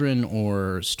of children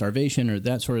or starvation or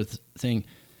that sort of thing,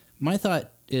 my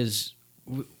thought is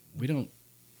we don't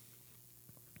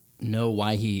know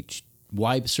why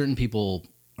certain people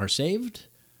are saved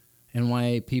and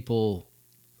why people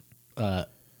are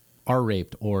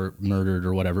raped or murdered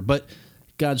or whatever. But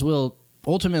God's will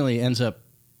ultimately ends up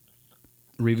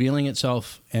revealing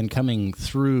itself and coming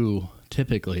through.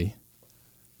 Typically,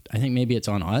 I think maybe it's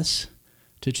on us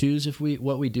to choose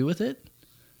what we do with it.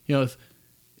 If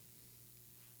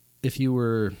you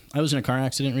were, I was in a car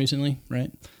accident recently, right?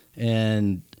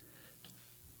 And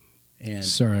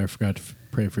sorry, I forgot to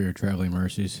pray for your traveling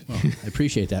mercies. Well, I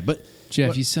appreciate that, but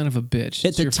Jeff, you son of a bitch.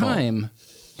 At the time,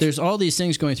 there's all these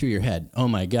things going through your head. Oh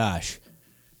my gosh,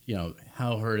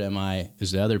 how hurt am I?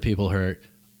 Is the other people hurt?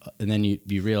 And then you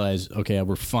realize, okay,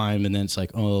 we're fine. And then it's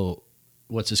like, oh,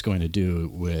 what's this going to do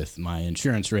with my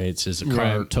insurance rates? Is the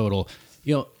car total?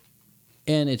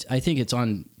 And I think it's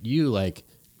on you. Like,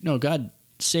 no, God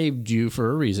saved you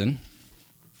for a reason.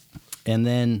 And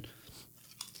then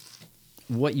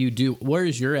what you do, where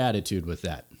is your attitude with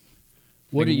that?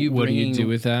 What do you do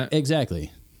with that?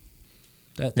 Exactly.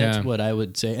 That's what I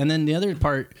would say. And then the other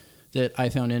part that I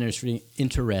found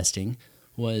interesting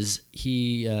was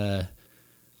he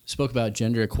spoke about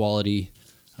gender equality,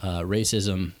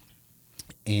 racism,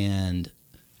 and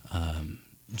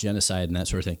genocide and that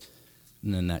sort of thing.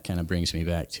 And then that kind of brings me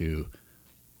back to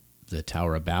the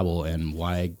Tower of Babel and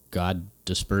why God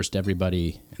dispersed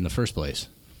everybody in the first place.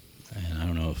 And I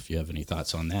don't know if you have any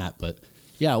thoughts on that, but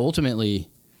yeah, ultimately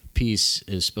peace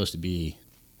is supposed to be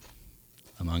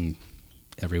among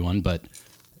everyone, but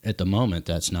at the moment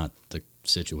that's not the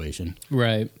situation.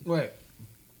 Right. Wait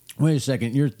a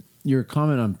second. Your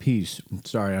comment on peace.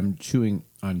 Sorry, I'm chewing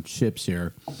on chips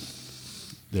here.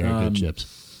 They're good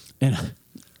chips.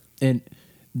 And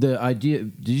the idea,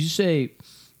 did you say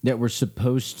that we're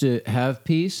supposed to have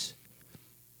peace?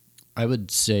 I would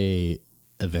say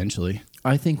eventually.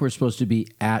 I think we're supposed to be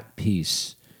at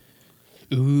peace.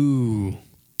 Ooh.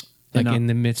 Like in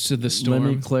the midst of the storm?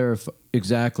 Let me clarify.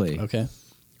 Exactly. Okay.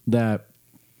 That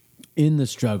in the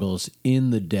struggles,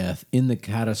 in the death, in the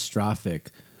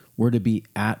catastrophic, we're to be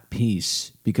at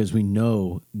peace because we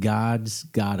know God's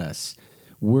got us.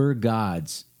 We're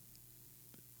God's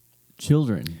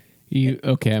children.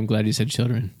 Okay, I'm glad you said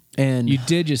children. And you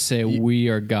did just say we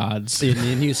are God's.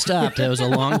 And you stopped. That was a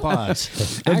long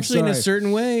pause. Actually, in a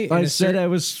certain way. I said I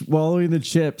was swallowing the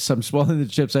chips. I'm swallowing the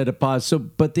chips. I had to pause.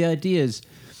 But the idea is,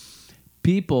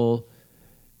 people,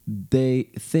 they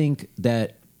think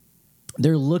that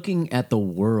they're looking at the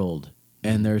world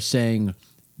and they're saying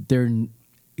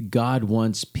God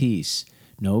wants peace.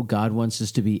 No, God wants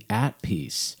us to be at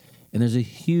peace. And there's a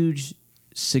huge,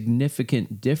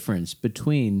 significant difference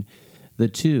between the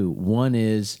two. One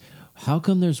is, how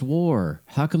come there's war?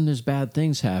 How come there's bad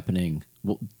things happening?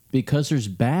 Well, because there's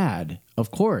bad,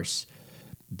 of course.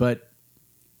 But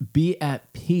be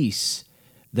at peace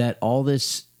that all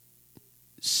this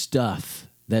stuff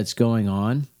that's going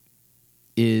on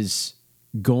is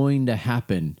going to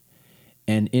happen.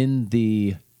 And in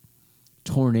the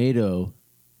tornado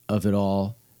of it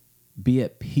all, be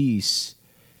at peace.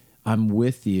 I'm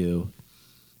with you.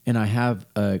 And I have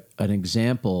an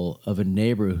example of a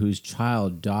neighbor whose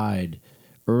child died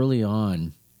early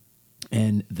on.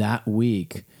 And that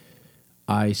week,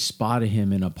 I spotted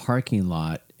him in a parking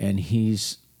lot, and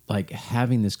he's like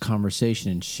having this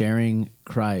conversation and sharing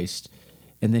Christ.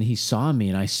 And then he saw me,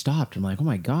 and I stopped. I'm like, oh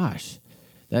my gosh,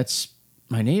 that's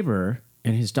my neighbor,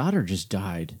 and his daughter just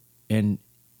died. And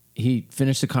he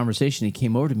finished the conversation. He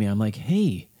came over to me. I'm like,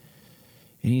 hey.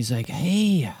 And he's like,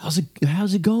 hey, how's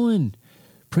it going?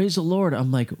 Praise the Lord.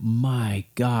 I'm like, my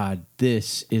God,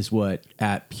 this is what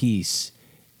at peace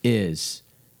is.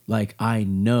 Like, I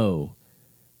know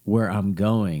where I'm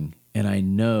going, and I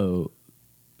know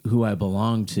who I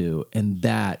belong to. And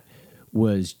that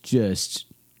was just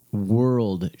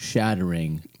world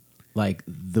shattering. Like,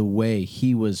 the way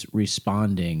he was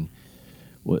responding,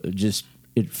 just,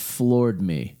 it floored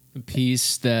me. A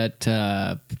peace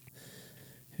that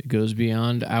goes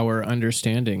beyond our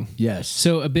understanding. Yes.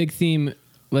 So a big theme,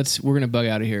 we're going to bug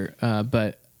out of here,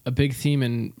 but a big theme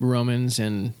in Romans,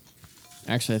 and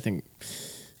actually I think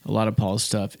a lot of Paul's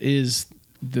stuff, is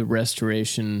the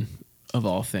restoration of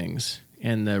all things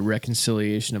and the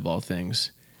reconciliation of all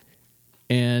things.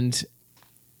 And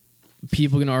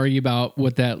people can argue about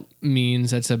what that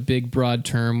means. That's a big, broad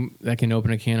term that can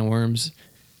open a can of worms.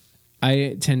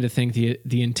 I tend to think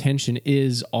the intention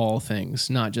is all things,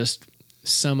 not just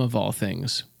some of all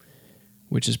things,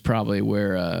 which is probably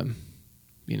where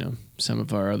some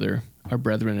of our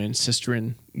brethren and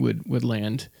sisterin would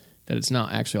land. That it's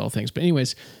not actually all things. But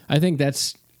anyways, I think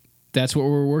that's what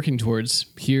we're working towards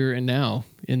here and now.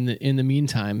 In the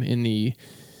meantime,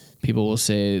 people will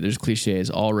say there's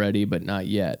cliches already, but not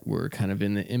yet. We're kind of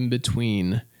in the in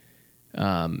between.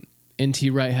 N.T.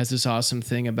 Wright has this awesome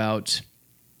thing about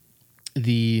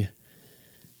the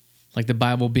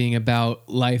Bible being about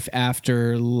life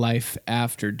after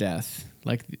death.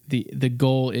 Like the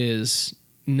goal is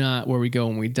not where we go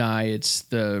when we die. It's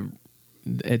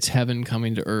heaven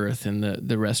coming to earth and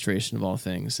the restoration of all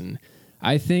things. And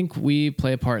I think we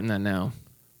play a part in that now.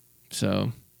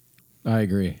 So I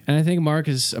agree. And I think Mark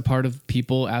is a part of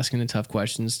people asking the tough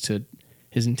questions.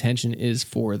 His intention is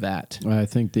for that. I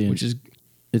think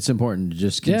it's important to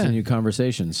just continue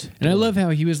conversations. And I love how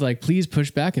he was like, please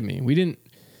push back at me. We didn't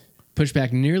push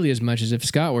back nearly as much as if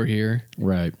Scott were here.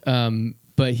 Right.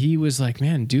 But he was like,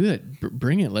 man, do it.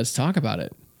 Bring it. Let's talk about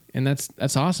it. And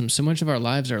that's awesome. So much of our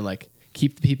lives are like,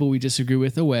 keep the people we disagree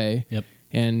with away. Yep.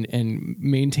 And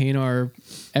maintain our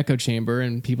echo chamber,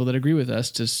 and people that agree with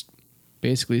us just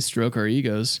basically stroke our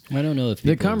egos. I don't know if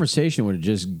the conversation would have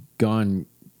just gone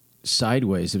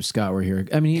sideways if Scott were here.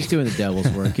 I mean, he's doing the devil's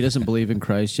work. He doesn't believe in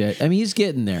Christ yet. I mean, he's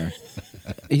getting there.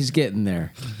 He's getting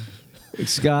there.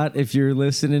 Scott, if you're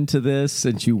listening to this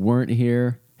since you weren't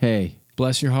here, hey.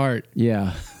 Bless your heart.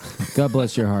 Yeah. God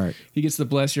bless your heart. He gets the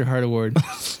Bless Your Heart award.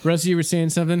 Rusty, you were saying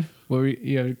something?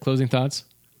 You have cleosing thoughts?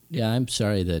 Yeah, I'm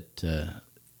sorry that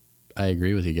I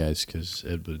agree with you guys, because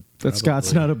it would. But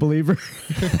Scott's not a believer.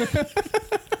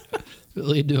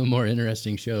 lead to a more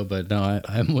interesting show, but no,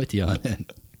 I'm with you on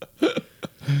it.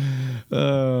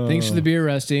 Thanks for the beer,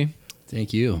 Rusty.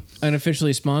 Thank you.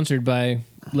 Unofficially sponsored by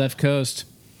Left Coast.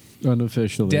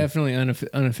 Unofficially. Definitely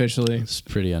unofficially. It's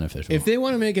pretty unofficial. If they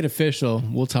want to make it official,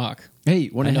 we'll talk.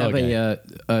 Hey, want to have a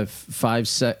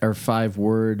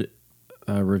 5-word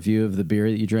review of the beer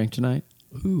that you drank tonight?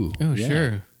 Ooh. Oh, yeah.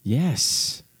 Sure.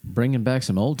 Yes. Bringing back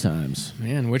some old times.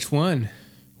 Man, which one?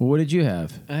 Well, what did you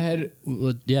have? I had...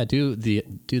 Well, yeah, do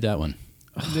that one.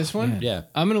 This one? Yeah.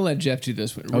 I'm going to let Jeff do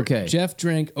this one. Okay. Jeff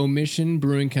drank Omission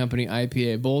Brewing Company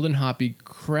IPA, bold and hoppy,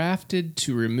 crafted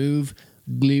to remove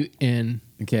gluten.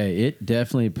 Okay, it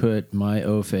definitely put my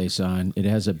O face on. It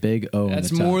has a big O.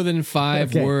 That's on the top. more than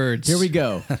 5 words. Here we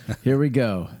go. Here we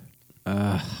go.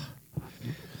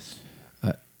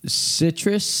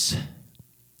 Citrus,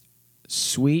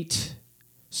 sweet,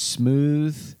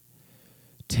 smooth,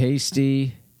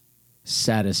 tasty,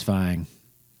 satisfying.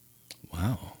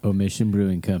 Wow. Omission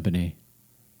Brewing Company,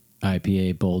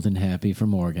 IPA, bold and happy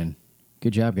from Oregon.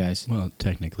 Good job, guys. Well,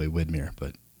 technically Widmer,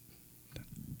 but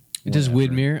Does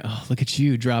Widmer? Oh, look at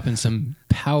you dropping some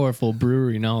powerful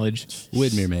brewery knowledge.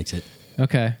 Widmer makes it.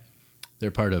 Okay.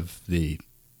 They're part of the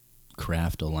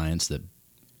craft alliance that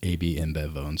AB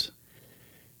InBev owns.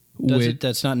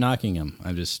 That's not knocking them.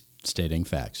 I'm just stating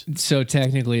facts. So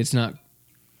technically, it's not.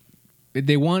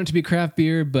 They want it to be craft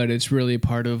beer, but it's really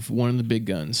part of one of the big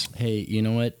guns. Hey, you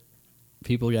know what?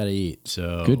 People got to eat.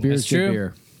 So Good beer That's is good true.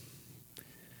 beer.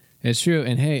 It's true.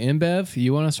 And hey, InBev,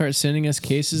 you want to start sending us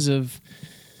cases of,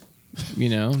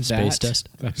 Space dust?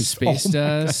 Space That'd be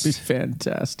dust.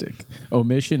 fantastic.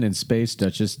 Omission and space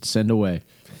dust. Just send away.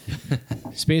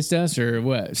 Space dust or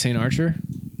what? St. Archer?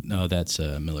 No, that's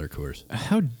Miller Coors.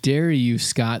 How dare you,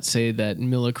 Scott, say that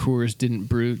Miller Coors didn't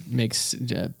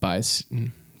buy.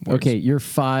 Okay, your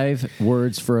 5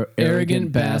 words for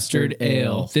Arrogant Bastard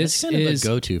Ale. This That's kind is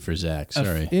of a go-to for Zach.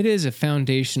 Sorry. It is a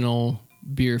foundational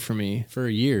beer for me. For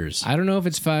years. I don't know if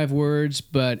it's 5 words,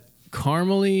 but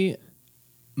caramely,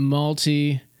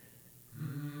 malty.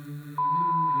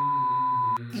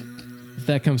 If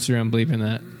that comes through, I'm bleeping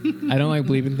that. I don't like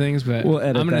bleeping things, but We'll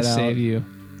edit I'm going to that out. save you.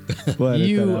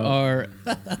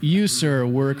 You, sir,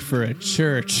 work for a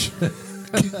church.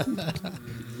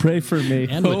 Pray for me.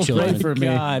 And with children. Pray for me.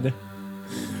 God.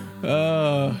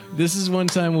 This is one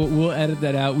time we'll edit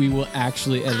that out. We will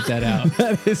actually edit that out.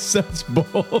 That is such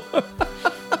bull.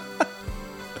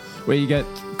 Wait, you got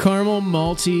Caramel,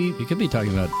 malty, You could be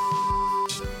talking about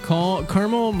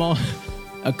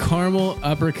a caramel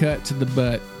uppercut to the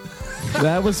butt.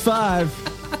 that was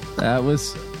 5. That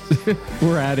was.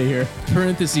 We're out of here.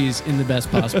 Parentheses in the best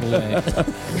possible way.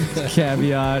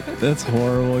 Caveat. That's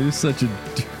horrible. You're such a.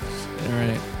 All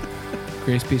right.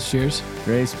 Grace, peace, cheers.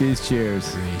 Grace, peace,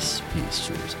 cheers. Grace, peace,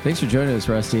 cheers. Thanks for joining us,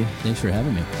 Rusty. Thanks for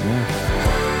having me.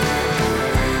 Yeah.